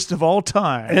scientist of all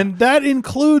time. And that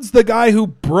includes the guy who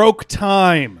broke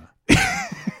time.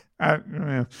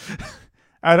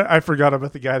 I forgot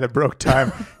about the guy that broke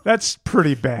time. That's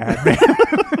pretty bad, man.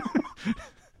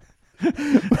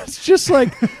 It's just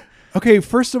like, okay,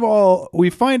 first of all, we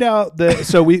find out that,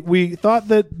 so we thought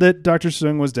that Dr.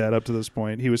 Soong was dead up to this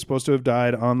point. He was supposed to have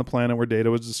died on the planet where Data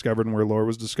was discovered and where Lore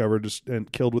was discovered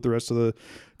and killed with the rest of the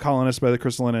colonists by the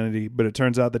crystalline entity, but it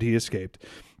turns out that he escaped.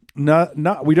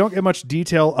 We don't get much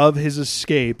detail of his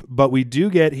escape, but we do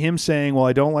get him saying, well,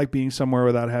 I don't like being somewhere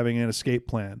without having an escape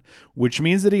plan, which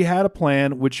means that he had a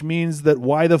plan, which means that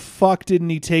why the fuck didn't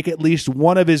he take at least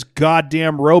one of his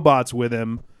goddamn robots with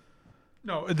him?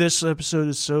 No, this episode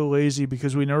is so lazy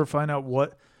because we never find out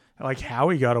how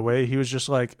he got away. He was just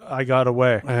like, I got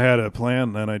away. I had a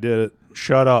plan and I did it.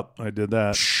 Shut up. I did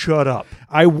that. Shut up.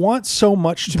 I want so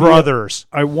much to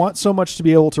I want so much to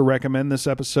be able to recommend this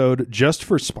episode just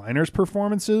for Spiner's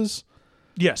performances.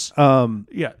 Yes.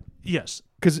 Yes.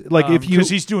 Because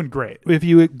he's doing great. If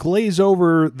you glaze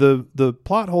over the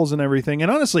plot holes and everything, and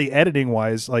honestly, editing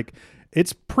wise, like,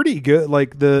 it's pretty good.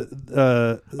 Like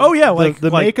the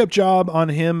makeup job on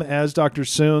him as Dr.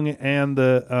 Soong and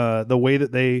the way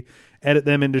that they edit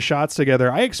them into shots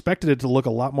together. I expected it to look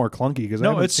a lot more clunky because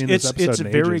I haven't seen this episode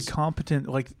in very ages. competent,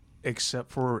 like,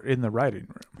 except for in the writing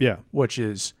room. Yeah, which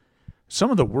is some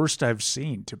of the worst I've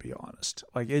seen, to be honest.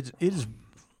 Like, it is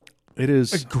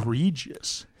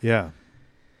egregious. Yeah.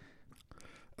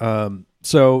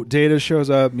 So Data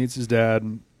shows up, meets his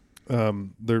dad.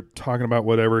 They're talking about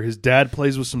whatever. His dad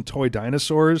plays with some toy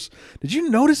dinosaurs. Did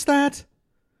you notice that?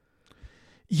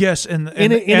 Yes, and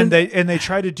they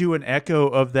try to do an echo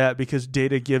of that because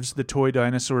Data gives the toy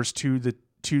dinosaurs to the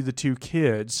two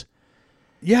kids.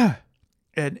 Yeah,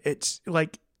 and it's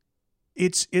like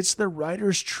it's the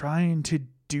writers trying to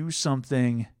do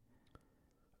something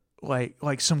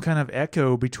like some kind of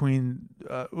echo between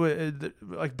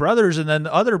like brothers and then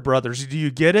other brothers. Do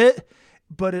you get it?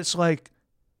 But it's like,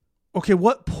 okay,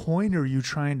 what point are you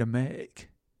trying to make?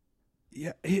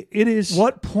 Yeah, it is.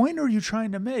 What point are you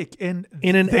trying to make? And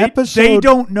in an episode, they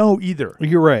don't know either.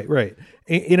 You're right.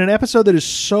 In an episode that is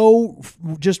so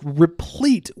just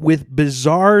replete with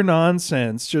bizarre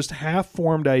nonsense, just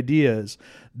half-formed ideas,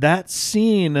 that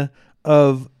scene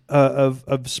of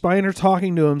Spiner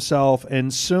talking to himself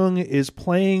and Soong is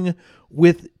playing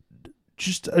with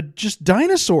just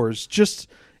dinosaurs, just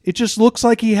It just looks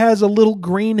like he has a little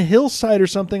green hillside or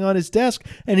something on his desk,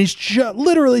 and he's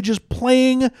literally just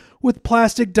playing with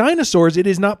plastic dinosaurs. It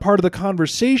is not part of the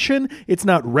conversation. It's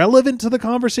not relevant to the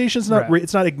conversation. It's not. Right.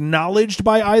 It's not acknowledged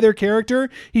by either character.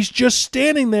 He's just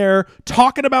standing there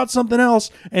talking about something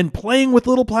else and playing with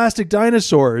little plastic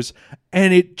dinosaurs,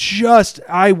 and it just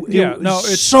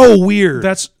it's so weird.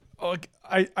 That's like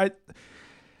I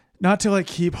not to like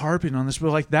keep harping on this,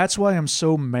 but like that's why I'm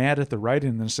so mad at the writing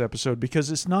in this episode, because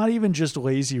it's not even just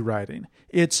lazy writing.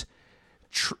 It's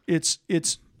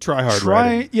try hard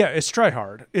writing. Yeah, it's try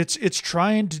hard. It's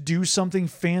trying to do something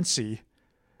fancy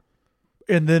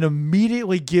and then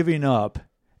immediately giving up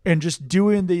and just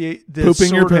doing the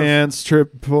Pooping your pants,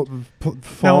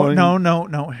 falling.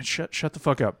 No. Shut the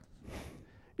fuck up.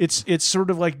 It's sort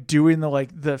of like doing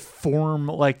the form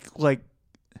like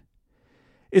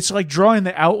it's like drawing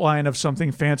the outline of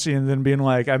something fancy and then being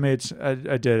like, I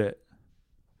did it.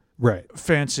 Right.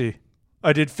 Fancy.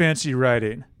 I did fancy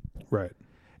writing. Right.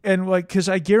 And like, cause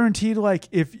I guaranteed like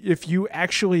if you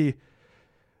actually,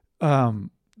 in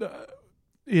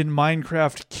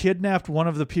Minecraft kidnapped one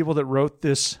of the people that wrote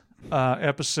this,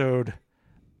 episode,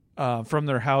 from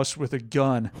their house with a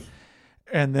gun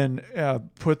and then,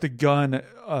 put the gun,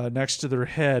 next to their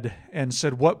head and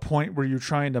said, what point were you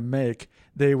trying to make?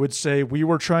 They would say, we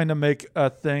were trying to make a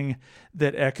thing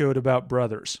that echoed about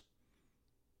brothers.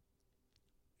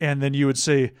 And then you would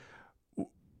say,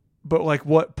 but like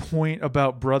what point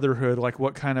about brotherhood, like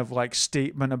what kind of like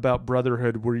statement about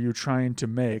brotherhood were you trying to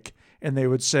make? And they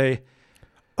would say,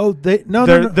 oh,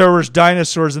 no. There was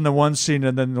dinosaurs in the one scene,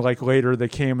 and then like later they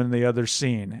came in the other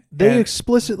scene. They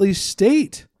explicitly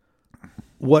state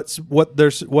what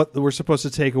we're supposed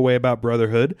to take away about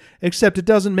brotherhood, except it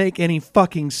doesn't make any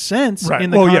fucking sense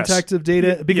in the context of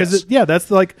Data, because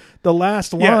that's like the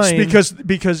last line. Yes,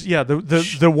 because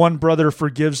the one brother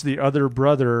forgives the other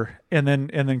brother, and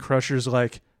then Crusher's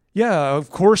like, yeah,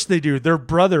 of course they do. They're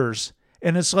brothers,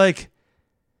 and it's like,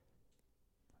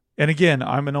 and again,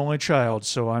 I'm an only child,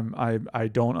 so I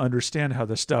don't understand how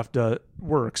this stuff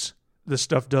works. This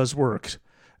stuff does work,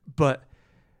 but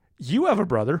you have a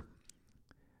brother.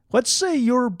 Let's say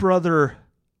your brother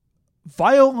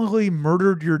violently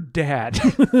murdered your dad.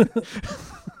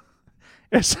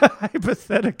 It's a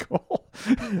hypothetical.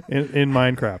 In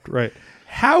Minecraft, right.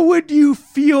 How would you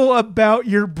feel about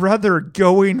your brother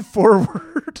going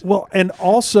forward? Well, and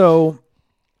also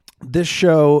this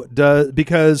show does,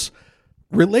 because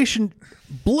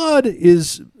blood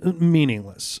is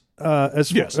meaningless.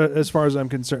 As far as I'm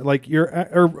concerned, like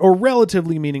or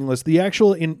relatively meaningless. The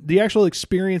actual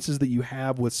experiences that you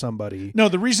have with somebody. No,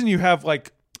 the reason you have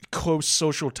like close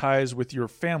social ties with your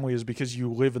family is because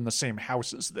you live in the same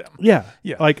house as them. Yeah.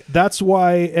 Like that's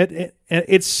why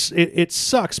it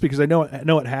sucks, because I know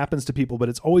it happens to people, but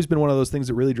it's always been one of those things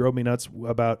that really drove me nuts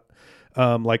about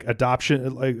like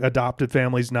adoption, like adopted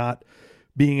families not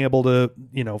being able to,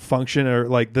 function, or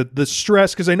like the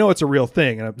stress, because I know it's a real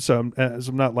thing. And so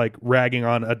I'm not like ragging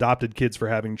on adopted kids for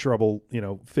having trouble,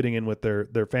 fitting in with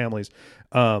their families.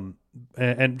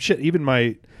 And shit, even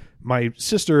my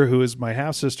sister, who is my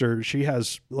half sister, she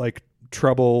has like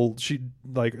trouble. She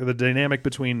like the dynamic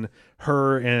between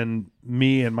her and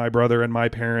me and my brother and my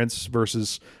parents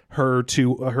versus her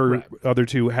other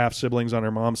two half siblings on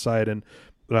her mom's side, and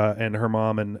her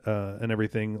mom and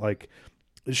everything, like,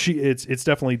 it's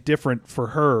definitely different for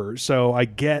her. So I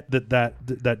get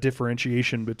that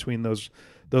differentiation between those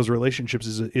relationships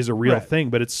is a real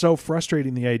thing, but it's so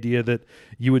frustrating, the idea that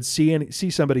you would see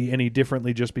somebody any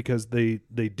differently just because they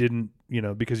didn't,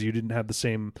 because you didn't have the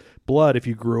same blood if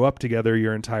you grew up together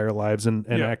your entire lives and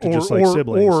acted just like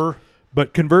siblings.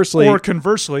 But conversely,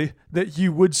 that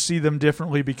you would see them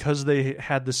differently because they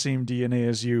had the same DNA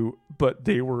as you, but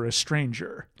they were a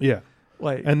stranger. Yeah.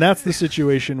 And that's the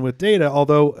situation with Data.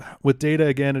 Although with Data,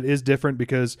 again, it is different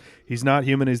because he's not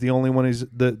human. He's the only one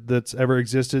that's ever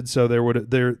existed. So there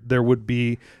would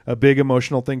be a big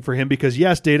emotional thing for him, because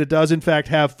yes, Data does in fact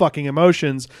have fucking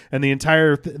emotions, and the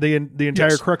entire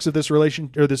crux of this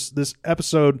relation, or this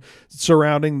episode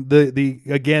surrounding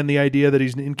the idea that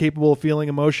he's incapable of feeling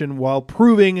emotion while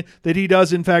proving that he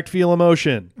does in fact feel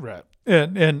emotion. Right.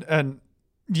 And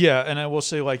I will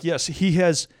say, like, yes, he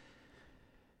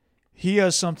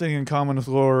has something in common with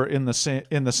Lore in the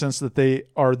sense that they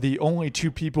are the only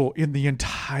two people in the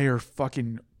entire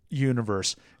fucking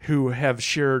universe who have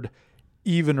shared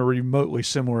even a remotely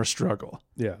similar struggle.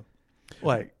 Yeah.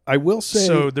 Like, I will say,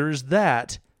 so there's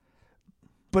that,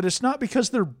 but it's not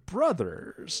because they're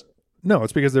brothers. No,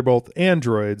 it's because they're both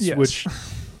androids, yes. which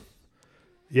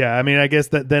Yeah, I mean, I guess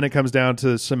that then it comes down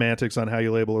to semantics on how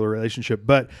you label a relationship.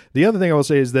 But the other thing I will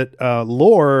say is that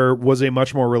Lore was a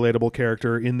much more relatable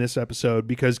character in this episode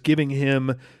because giving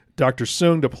him Dr.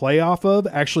 Sung to play off of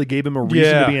actually gave him a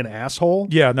reason to be an asshole.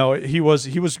 Yeah, no, he was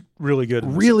really good.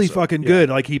 In this Really episode. fucking good.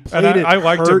 Like he played And it. I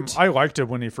liked hurt. him. I liked him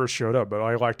when he first showed up, but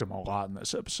I liked him a lot in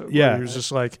this episode. Yeah. Where he was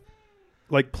just like,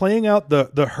 playing out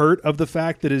the hurt of the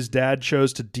fact that his dad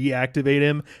chose to deactivate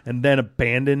him and then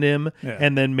abandoned him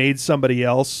and then made somebody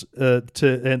else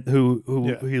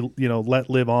who he let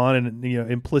live on, and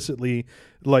implicitly,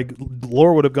 like,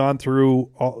 Lore would have gone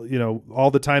through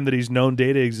all the time that he's known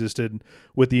Data existed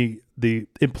with the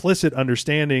implicit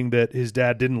understanding that his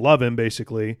dad didn't love him,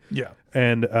 basically,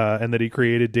 and that he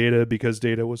created Data because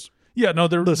Data was they're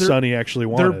the son he actually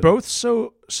wanted. They're both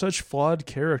such flawed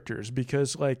characters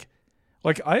because like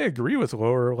I agree with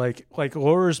Lore. Like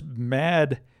Lore's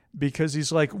mad because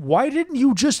he's like, why didn't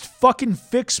you just fucking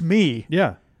fix me?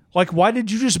 Yeah. Like, why did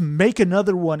you just make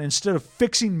another one instead of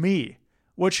fixing me?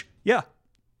 Which,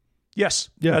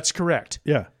 that's correct.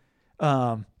 Yeah.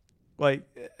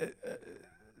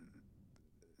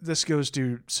 This goes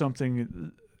to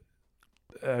something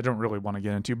I don't really want to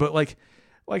get into, but like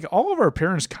all of our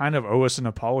parents kind of owe us an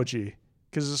apology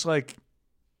because it's like,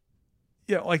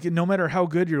 like no matter how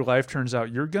good your life turns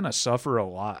out, you're going to suffer a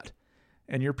lot.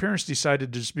 And your parents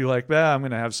decided to just be like, I'm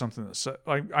going to have something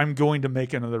I'm going to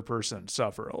make another person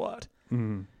suffer a lot.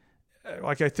 Mm-hmm.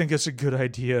 Like, I think it's a good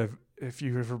idea if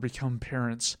you ever become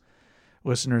parents,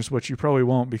 listeners, which you probably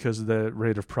won't because the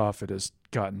rate of profit has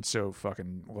gotten so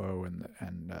fucking low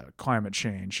and climate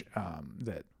change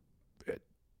that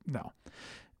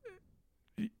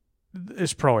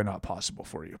it's probably not possible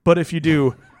for you. But if you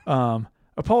do,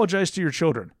 apologize to your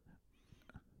children.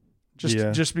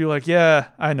 Just be like,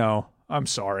 I know. I'm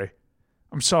sorry.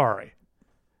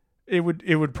 It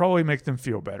would probably make them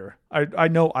feel better. I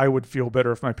know I would feel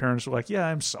better if my parents were like,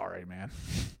 I'm sorry, man.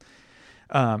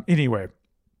 Anyway,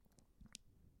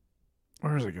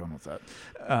 where is it going with that?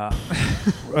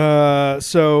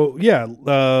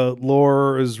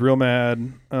 Lore is real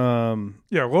mad.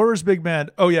 Lore's big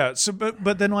mad. Oh yeah. So,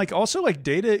 but then like also like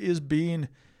Data is being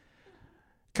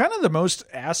kind of the most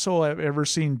asshole I've ever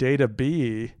seen Data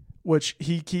be, which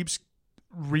he keeps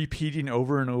repeating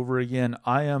over and over again.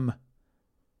 I am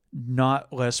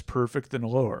not less perfect than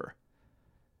Lore,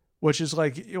 which is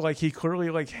like he clearly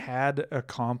like had a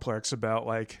complex about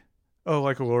like, oh,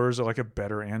 like Lore's like a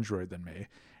better android than me.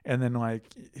 And then like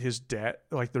his dad,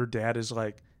 like their dad is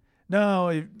like,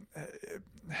 no,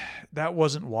 that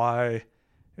wasn't why.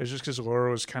 It's just because Lore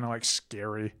was kind of like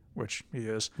scary, which he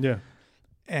is. Yeah.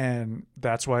 And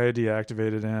that's why I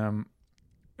deactivated him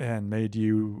and made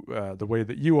you the way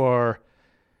that you are.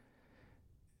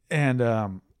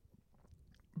 And,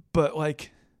 but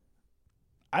like,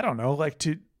 I don't know, like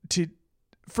to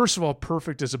first of all,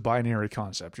 perfect is a binary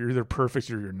concept. You're either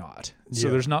perfect or you're not. So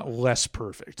there's not less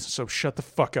perfect. So shut the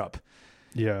fuck up.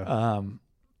 Yeah.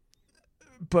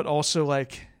 But also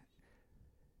like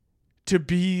to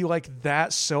be like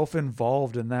that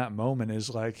self-involved in that moment is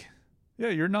like,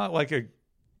 you're not like a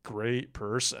great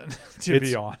person to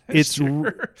be honest.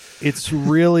 It's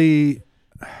really,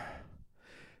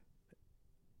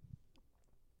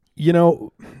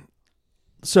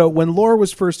 so when Lore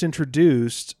was first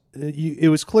introduced, it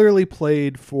was clearly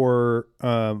played for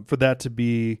that to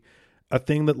be a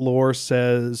thing that Lore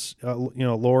says.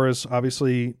 Lore is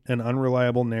obviously an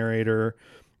unreliable narrator,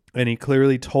 and he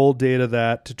clearly told Data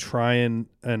that to try and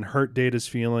hurt Data's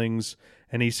feelings,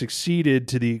 and he succeeded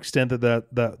to the extent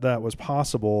that was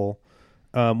possible,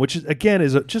 which is, again,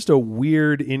 is just a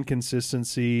weird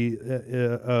inconsistency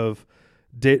of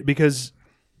Data, because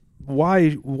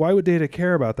why would Data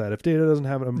care about that? If Data doesn't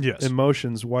have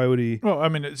emotions, why would he? Well, I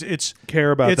mean, it's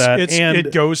care about that. And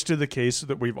it goes to the case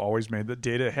that we've always made that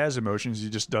Data has emotions. He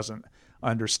just doesn't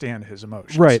understand his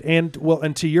emotions. Right. And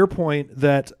to your point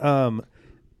that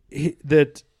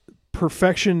that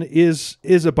perfection is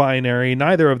a binary.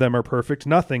 Neither of them are perfect.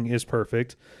 Nothing is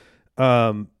perfect.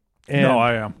 No,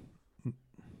 I am.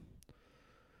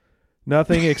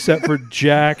 Nothing except for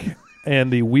Jack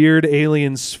and the weird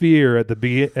alien sphere at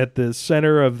the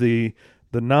center of the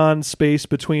non-space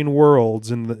between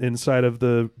worlds inside of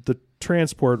the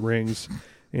transport rings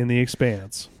in the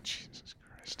expanse. Jesus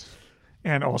Christ.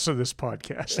 And also this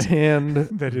podcast. And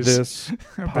that is this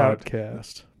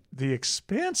podcast. The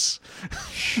Expanse?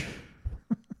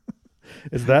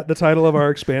 Is that the title of our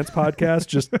Expanse podcast?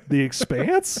 Just The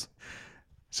Expanse?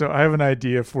 So I have an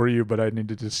idea for you, but I need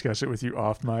to discuss it with you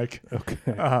off mic.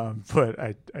 Okay. But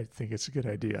I think it's a good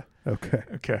idea.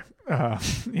 Okay.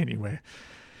 Anyway.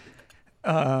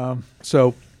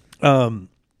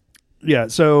 Yeah.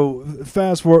 So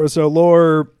fast forward. So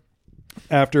Lore,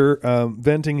 after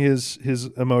venting his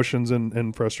emotions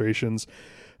and frustrations,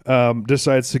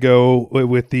 decides to go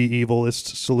with the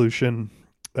evilest solution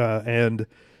and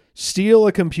steal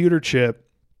a computer chip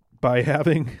by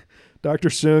having Dr.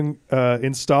 Sung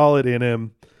install it in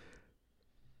him.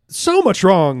 So much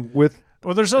wrong with.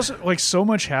 Well, there's also like so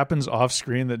much happens off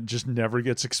screen that just never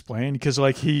gets explained because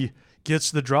like he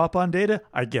gets the drop on Data,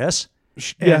 I guess,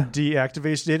 and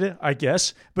deactivates Data, I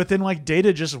guess, but then like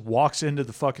Data just walks into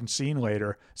the fucking scene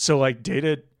later. So like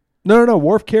Data. No.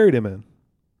 Worf carried him in.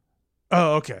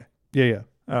 Oh, okay. Yeah.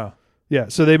 Oh, Yeah.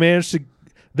 So they managed to.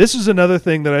 This is another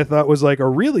thing that I thought was like a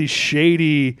really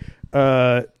shady.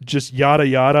 Just yada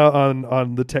yada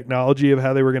on the technology of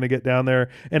how they were going to get down there,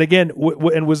 and again,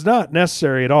 and was not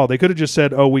necessary at all. They could have just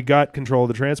said, "Oh, we got control of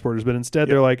the transporters," but instead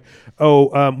they're like,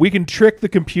 "Oh, we can trick the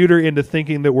computer into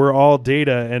thinking that we're all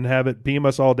Data and have it beam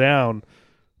us all down."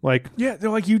 Like, yeah, they're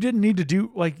like, you didn't need to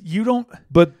do like you don't.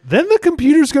 But then the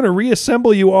computer's going to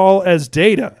reassemble you all as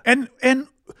Data,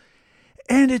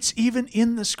 And it's even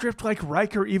in the script. Like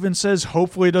Riker even says,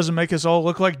 "Hopefully, it doesn't make us all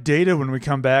look like Data when we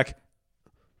come back."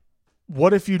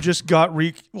 What if you just got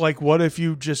what if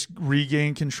you just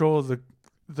regain control of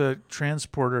the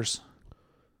transporters?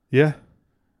 Yeah.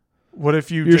 What if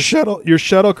you your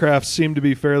shuttlecraft seem to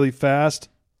be fairly fast?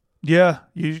 Yeah,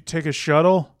 you take a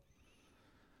shuttle.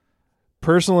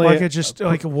 Personally, like it just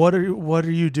like what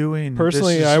are you doing?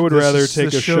 Personally, I would rather take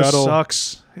a show shuttle.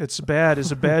 Sucks. It's bad.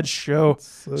 It's a bad show.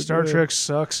 So Star good. Trek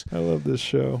sucks. I love this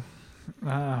show.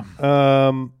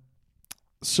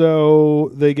 So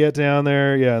they get down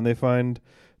there, and they find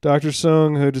Dr.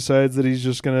 Sung, who decides that he's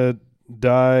just going to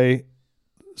die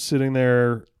sitting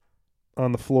there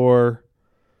on the floor.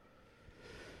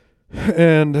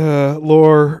 And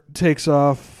Lore takes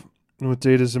off with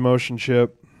Data's emotion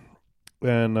chip,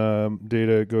 and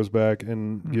Data goes back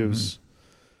and gives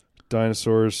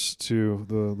dinosaurs to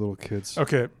the little kids.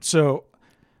 Okay, so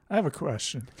I have a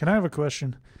question. Can I have a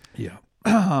question? Yeah.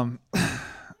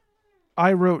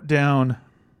 I wrote down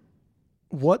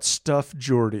what stuffed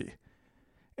Geordi,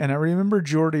 and I remember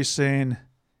Geordi saying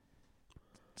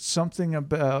something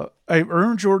about. I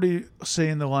remember Geordi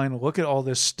saying the line, "Look at all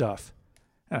this stuff,"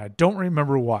 and I don't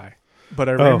remember why, but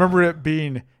I remember it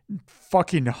being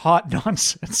fucking hot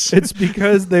nonsense. It's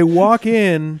because they walk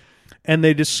in and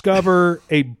they discover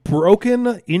a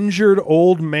broken, injured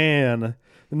old man.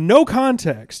 No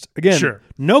context. Again,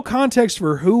 no context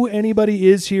for who anybody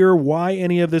is here, why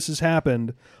any of this has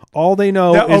happened. All they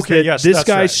know is that this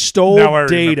guy stole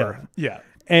Data. Yeah.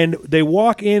 And they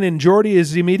walk in, and Geordi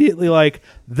is immediately like,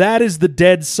 that is the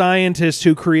dead scientist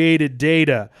who created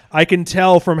Data. I can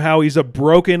tell from how he's a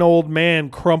broken old man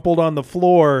crumpled on the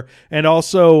floor, and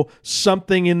also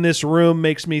something in this room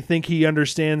makes me think he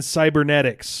understands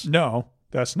cybernetics. No,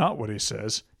 that's not what he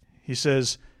says. He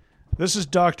says, this is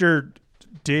Dr.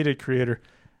 Data Creator.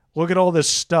 Look at all this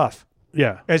stuff.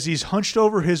 Yeah. As he's hunched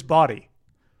over his body.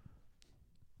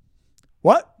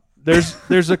 What?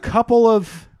 There's a couple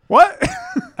of... What?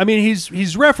 I mean, he's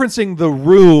referencing the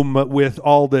room with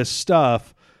all this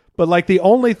stuff, but like the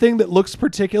only thing that looks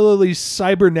particularly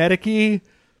cybernetic-y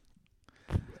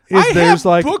is there's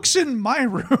like books in my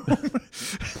room.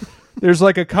 There's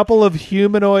like a couple of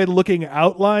humanoid-looking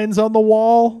outlines on the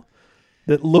wall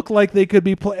that look like they could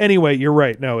be. Anyway, you're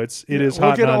right. No, it is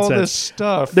hot nonsense. Look at all this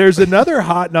stuff. There's another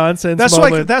hot nonsense.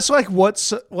 Moment. That's like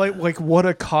what's like what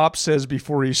a cop says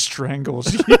before he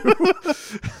strangles you.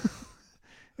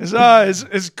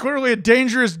 Is clearly a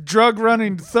dangerous drug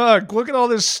running thug. Look at all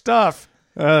this stuff.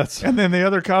 And then the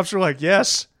other cops are like,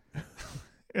 yes.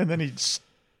 And then he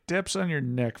steps on your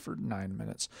neck for 9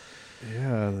 minutes.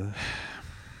 Yeah.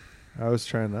 I was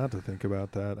trying not to think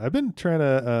about that. I've been trying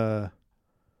to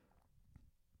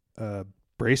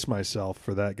brace myself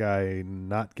for that guy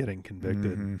not getting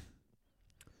convicted. Mm-hmm.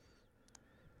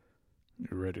 You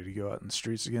ready to go out in the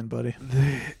streets again, buddy?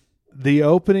 The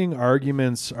opening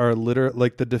arguments are literally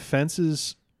like the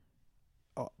defense's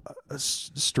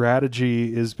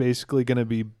strategy is basically going to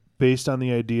be based on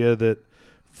the idea that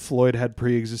Floyd had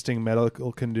pre-existing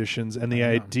medical conditions and the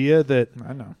idea that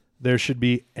there should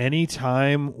be any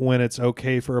time when it's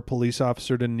okay for a police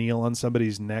officer to kneel on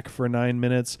somebody's neck for 9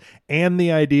 minutes, and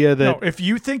the idea that if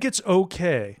you think it's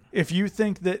okay, if you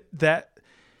think that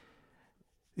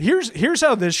here's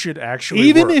how this should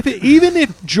actually work. Even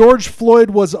if George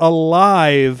Floyd was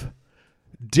alive,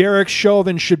 Derek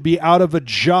Chauvin should be out of a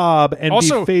job and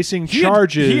also, be facing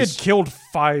charges. He had killed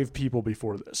 5 people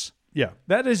before this. Yeah,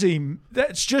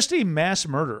 that's just a mass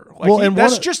murder.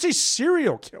 That's just a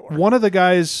serial killer. One of the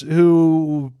guys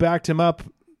who backed him up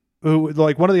who,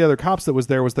 like, one of the other cops that was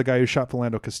there was the guy who shot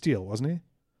Philando Castile, wasn't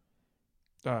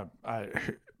he?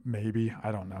 Maybe,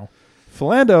 I don't know.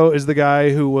 Philando is the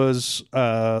guy who was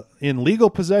in legal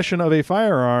possession of a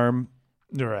firearm.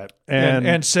 You're right. And-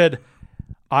 And said,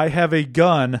 I have a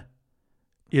gun.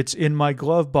 It's in my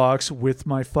glove box with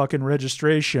my fucking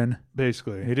registration.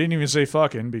 Basically. He didn't even say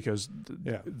fucking because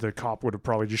Yeah. the cop would have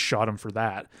probably just shot him for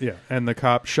that. Yeah. And the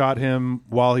cop shot him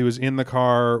while he was in the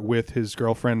car with his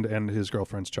girlfriend and his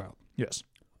girlfriend's child. Yes.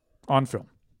 On film.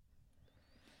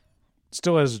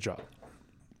 Still has a job.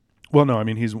 Well, no, I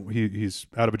mean, he's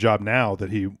out of a job now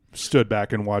that he stood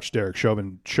back and watched Derek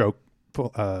Chauvin choke.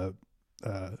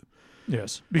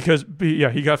 Yes. Because,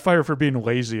 he got fired for being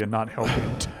lazy and not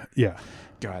helping. Yeah.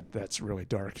 God, that's really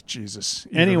dark. Jesus.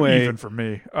 Anyway, even for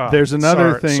me. there's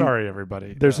another thing. Sorry,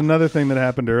 everybody. There's another thing that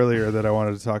happened earlier that I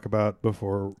wanted to talk about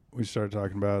before we started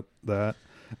talking about that.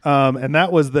 And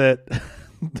that was that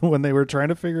when they were trying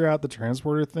to figure out the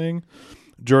transporter thing,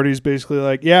 Geordi's basically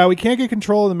like, yeah, we can't get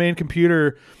control of the main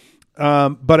computer.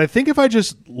 But I think if I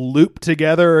just loop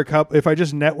together if I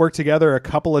just network together a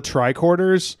couple of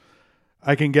tricorders,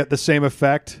 I can get the same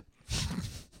effect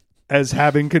as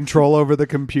having control over the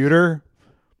computer.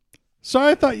 So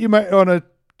I thought you might want to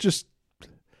just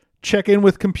check in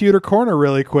with Computer Corner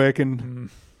really quick. And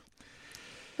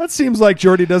that seems like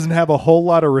Geordi doesn't have a whole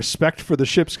lot of respect for the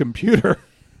ship's computer.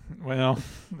 Well,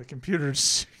 the computer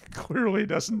clearly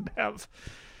doesn't have.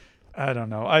 I don't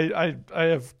know. I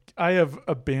have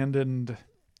abandoned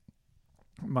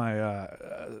my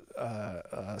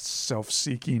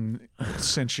self-seeking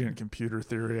sentient computer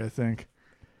theory. I think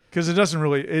because it doesn't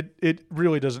really. It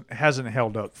really hasn't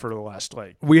held up for the last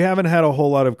We haven't had a whole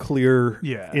lot of clear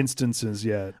instances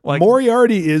yet.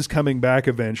 Moriarty is coming back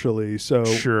eventually, so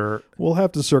sure we'll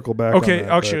have to circle back. Okay, on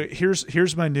that, actually,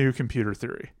 here's my new computer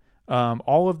theory.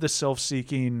 All of the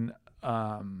self-seeking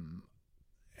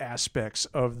aspects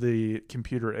of the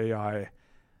computer AI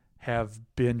have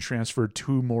been transferred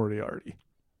to Moriarty.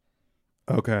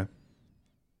 Okay.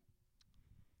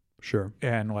 Sure.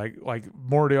 And like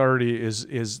Moriarty is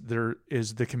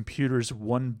the computer's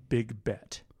one big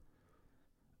bet.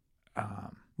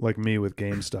 Like me with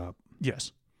GameStop.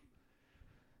 Yes.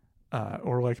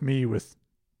 Or like me with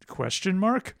question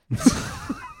mark?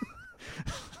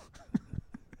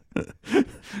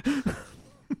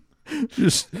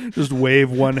 Just wave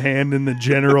one hand in the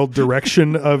general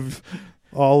direction of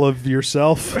all of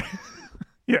yourself.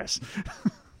 Yes.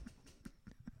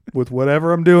 With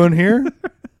whatever I'm doing here.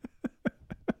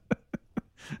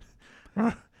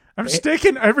 I'm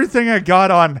staking everything I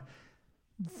got on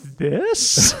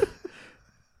this.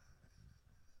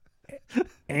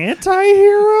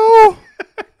 Anti-hero?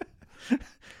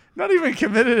 Not even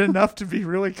committed enough to be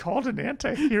really called an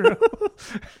anti-hero.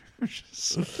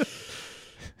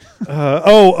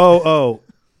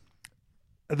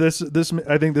 This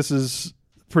I think this is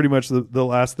pretty much the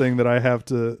last thing that I have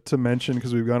to mention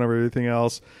because we've gone over everything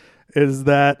else is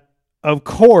that of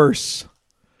course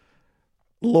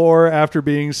Lore, after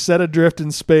being set adrift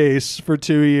in space for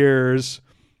 2 years,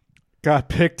 got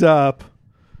picked up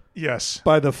Yes.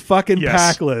 by the fucking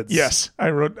Packlets. Yes.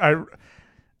 I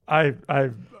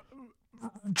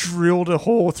drilled a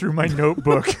hole through my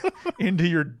notebook into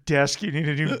your desk. You need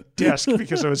a new desk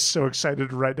because I was so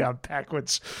excited to write down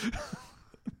Packlets.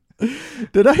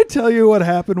 Did I tell you what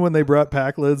happened when they brought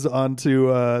Packlets onto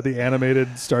the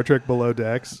animated Star Trek Below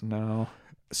Decks? No.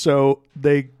 So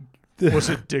Was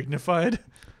it dignified?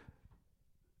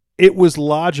 It was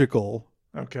logical.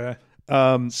 Okay.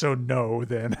 So no,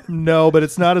 then. No, but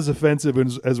it's not as offensive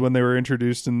as when they were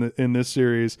introduced in this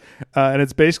series. And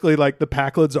it's basically like the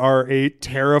Packlets are a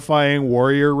terrifying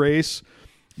warrior race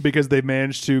because they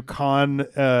managed to con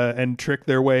and trick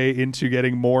their way into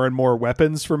getting more and more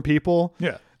weapons from people.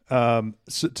 Yeah.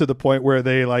 So, to the point where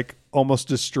they like almost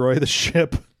destroy the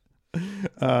ship.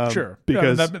 Sure.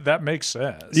 Because that makes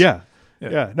sense. Yeah.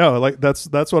 No, like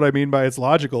that's what I mean by it's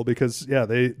logical because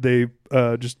they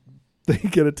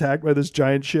get attacked by this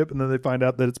giant ship and then they find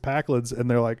out that it's Packlets and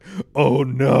they're like, oh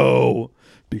no,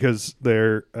 because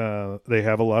they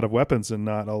have a lot of weapons and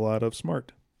not a lot of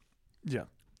smart. Yeah.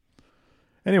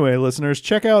 Anyway, listeners,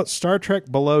 check out Star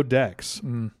Trek Below Decks.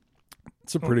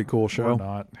 It's a pretty cool show. Or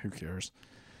not. Who cares?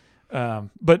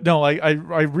 But no, I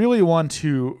really want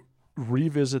to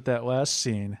revisit that last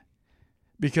scene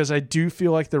because I do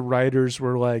feel like the writers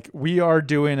were like, we are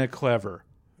doing it clever.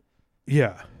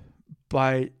 Yeah.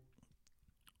 By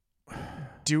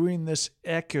doing this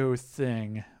echo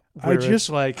thing I where just it's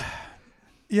like,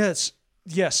 yes,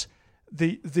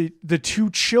 the two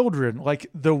children, like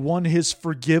the one has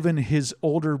forgiven his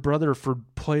older brother for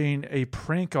playing a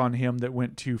prank on him that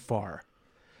went too far.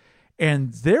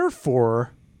 And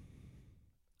therefore,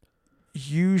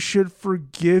 you should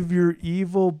forgive your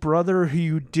evil brother who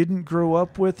you didn't grow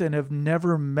up with and have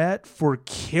never met for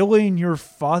killing your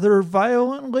father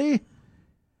violently.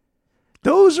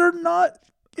 Those are not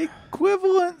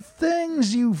equivalent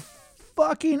things, you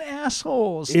fucking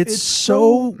assholes. It's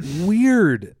so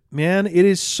weird, man. It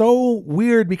is so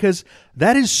weird because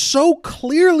that is so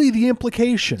clearly the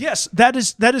implication. Yes, that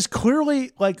is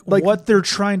clearly like what they're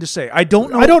trying to say. I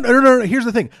don't know. No. Here's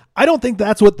the thing. I don't think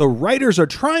that's what the writers are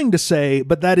trying to say,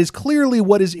 but that is clearly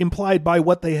what is implied by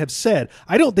what they have said.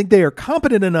 I don't think they are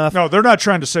competent enough. No, they're not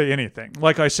trying to say anything.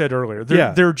 Like I said earlier,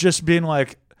 they're just being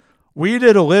like, we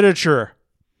did a literature.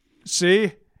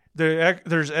 See,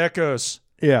 there's echoes.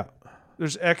 Yeah.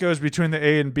 There's echoes between the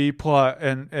A and B plot,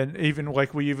 and even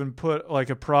like we even put like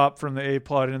a prop from the A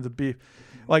plot into the B.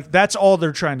 Like that's all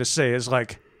they're trying to say is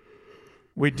like,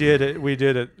 we did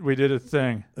a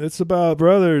thing. It's about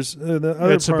brothers.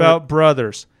 About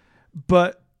brothers,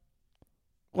 but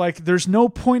like there's no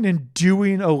point in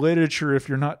doing a literature if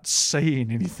you're not saying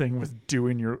anything with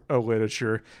doing a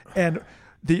literature. And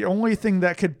the only thing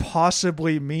that could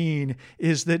possibly mean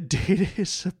is that Data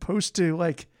is supposed to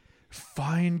like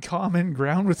find common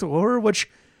ground with Laura, which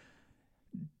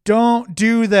don't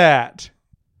do that.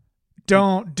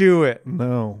 Don't do it.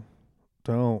 No,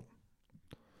 don't.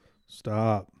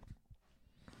 Stop.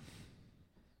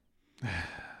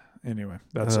 Anyway,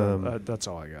 that's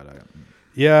all I got.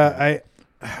 Yeah,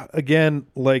 again,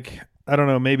 like, I don't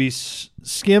know, maybe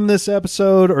skim this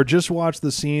episode or just watch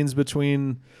the scenes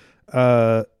between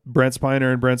Brent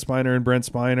Spiner and Brent Spiner and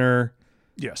Brent Spiner.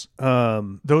 Yes.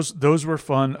 Those were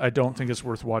fun. I don't think it's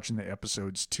worth watching the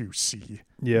episodes to see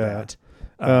that.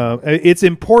 It's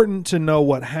important to know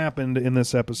what happened in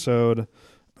this episode,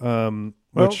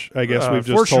 which I guess we've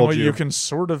just told you. You can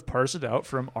sort of parse it out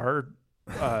from our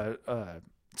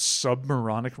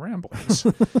submoronic ramblings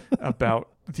about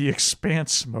the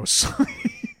Expanse mostly.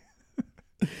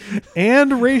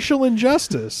 And racial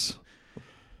injustice.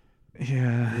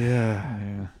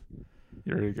 Yeah.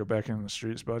 You ready to go back into the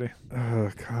streets, buddy? Oh,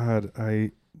 God.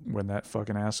 When that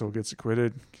fucking asshole gets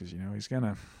acquitted, because you know he's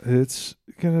gonna. It's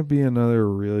gonna be another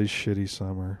really shitty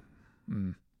summer.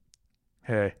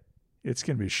 Hey, it's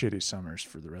gonna be shitty summers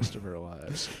for the rest of our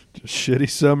lives. Just shitty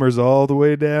summers all the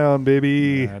way down,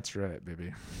 baby. That's right,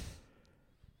 baby.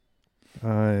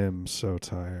 I am so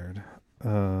tired.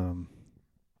 I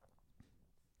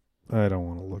don't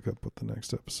want to look up what the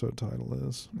next episode title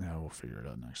is. Yeah, we'll figure it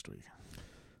out next week.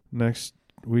 Next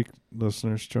week,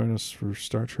 listeners, join us for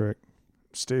Star Trek.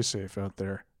 Stay safe out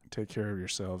there. Take care of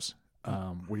yourselves.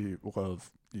 We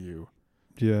love you.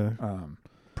 Yeah.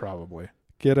 Probably.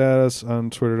 Get at us on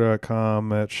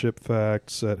Twitter.com, at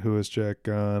ShipFacts, at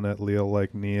WhoIsJackGunn, at Leo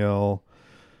Like Neil.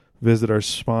 Visit our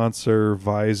sponsor,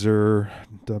 Visor,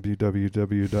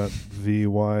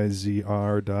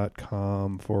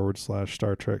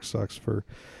 www.vyzr.com/Star Trek Sucks for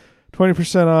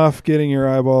 20% off getting your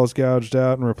eyeballs gouged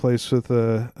out and replaced with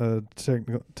it's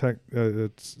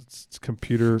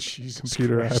computer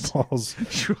Christ. eyeballs.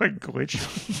 You like glitch.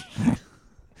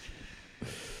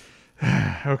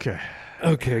 Okay.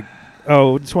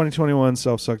 Oh, 2021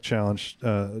 self-suck challenge.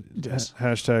 Yes.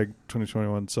 Hashtag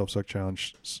 2021 self-suck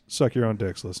challenge. Suck your own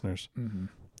dicks, listeners. Mm-hmm.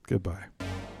 Goodbye. Goodbye.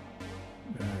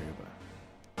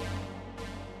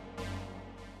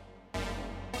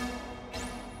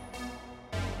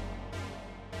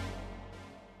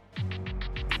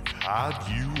 Had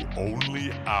you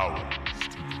only hours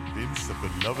to convince a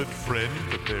beloved friend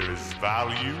that there is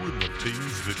value in the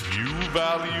things that you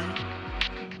value?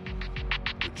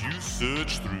 Would you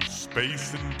search through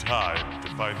space and time to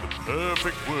find the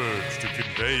perfect words to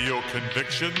convey your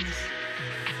convictions?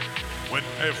 When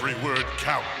every word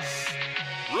counts,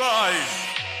 rise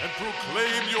and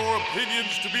proclaim your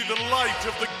opinions to be the light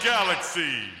of the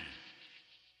galaxy!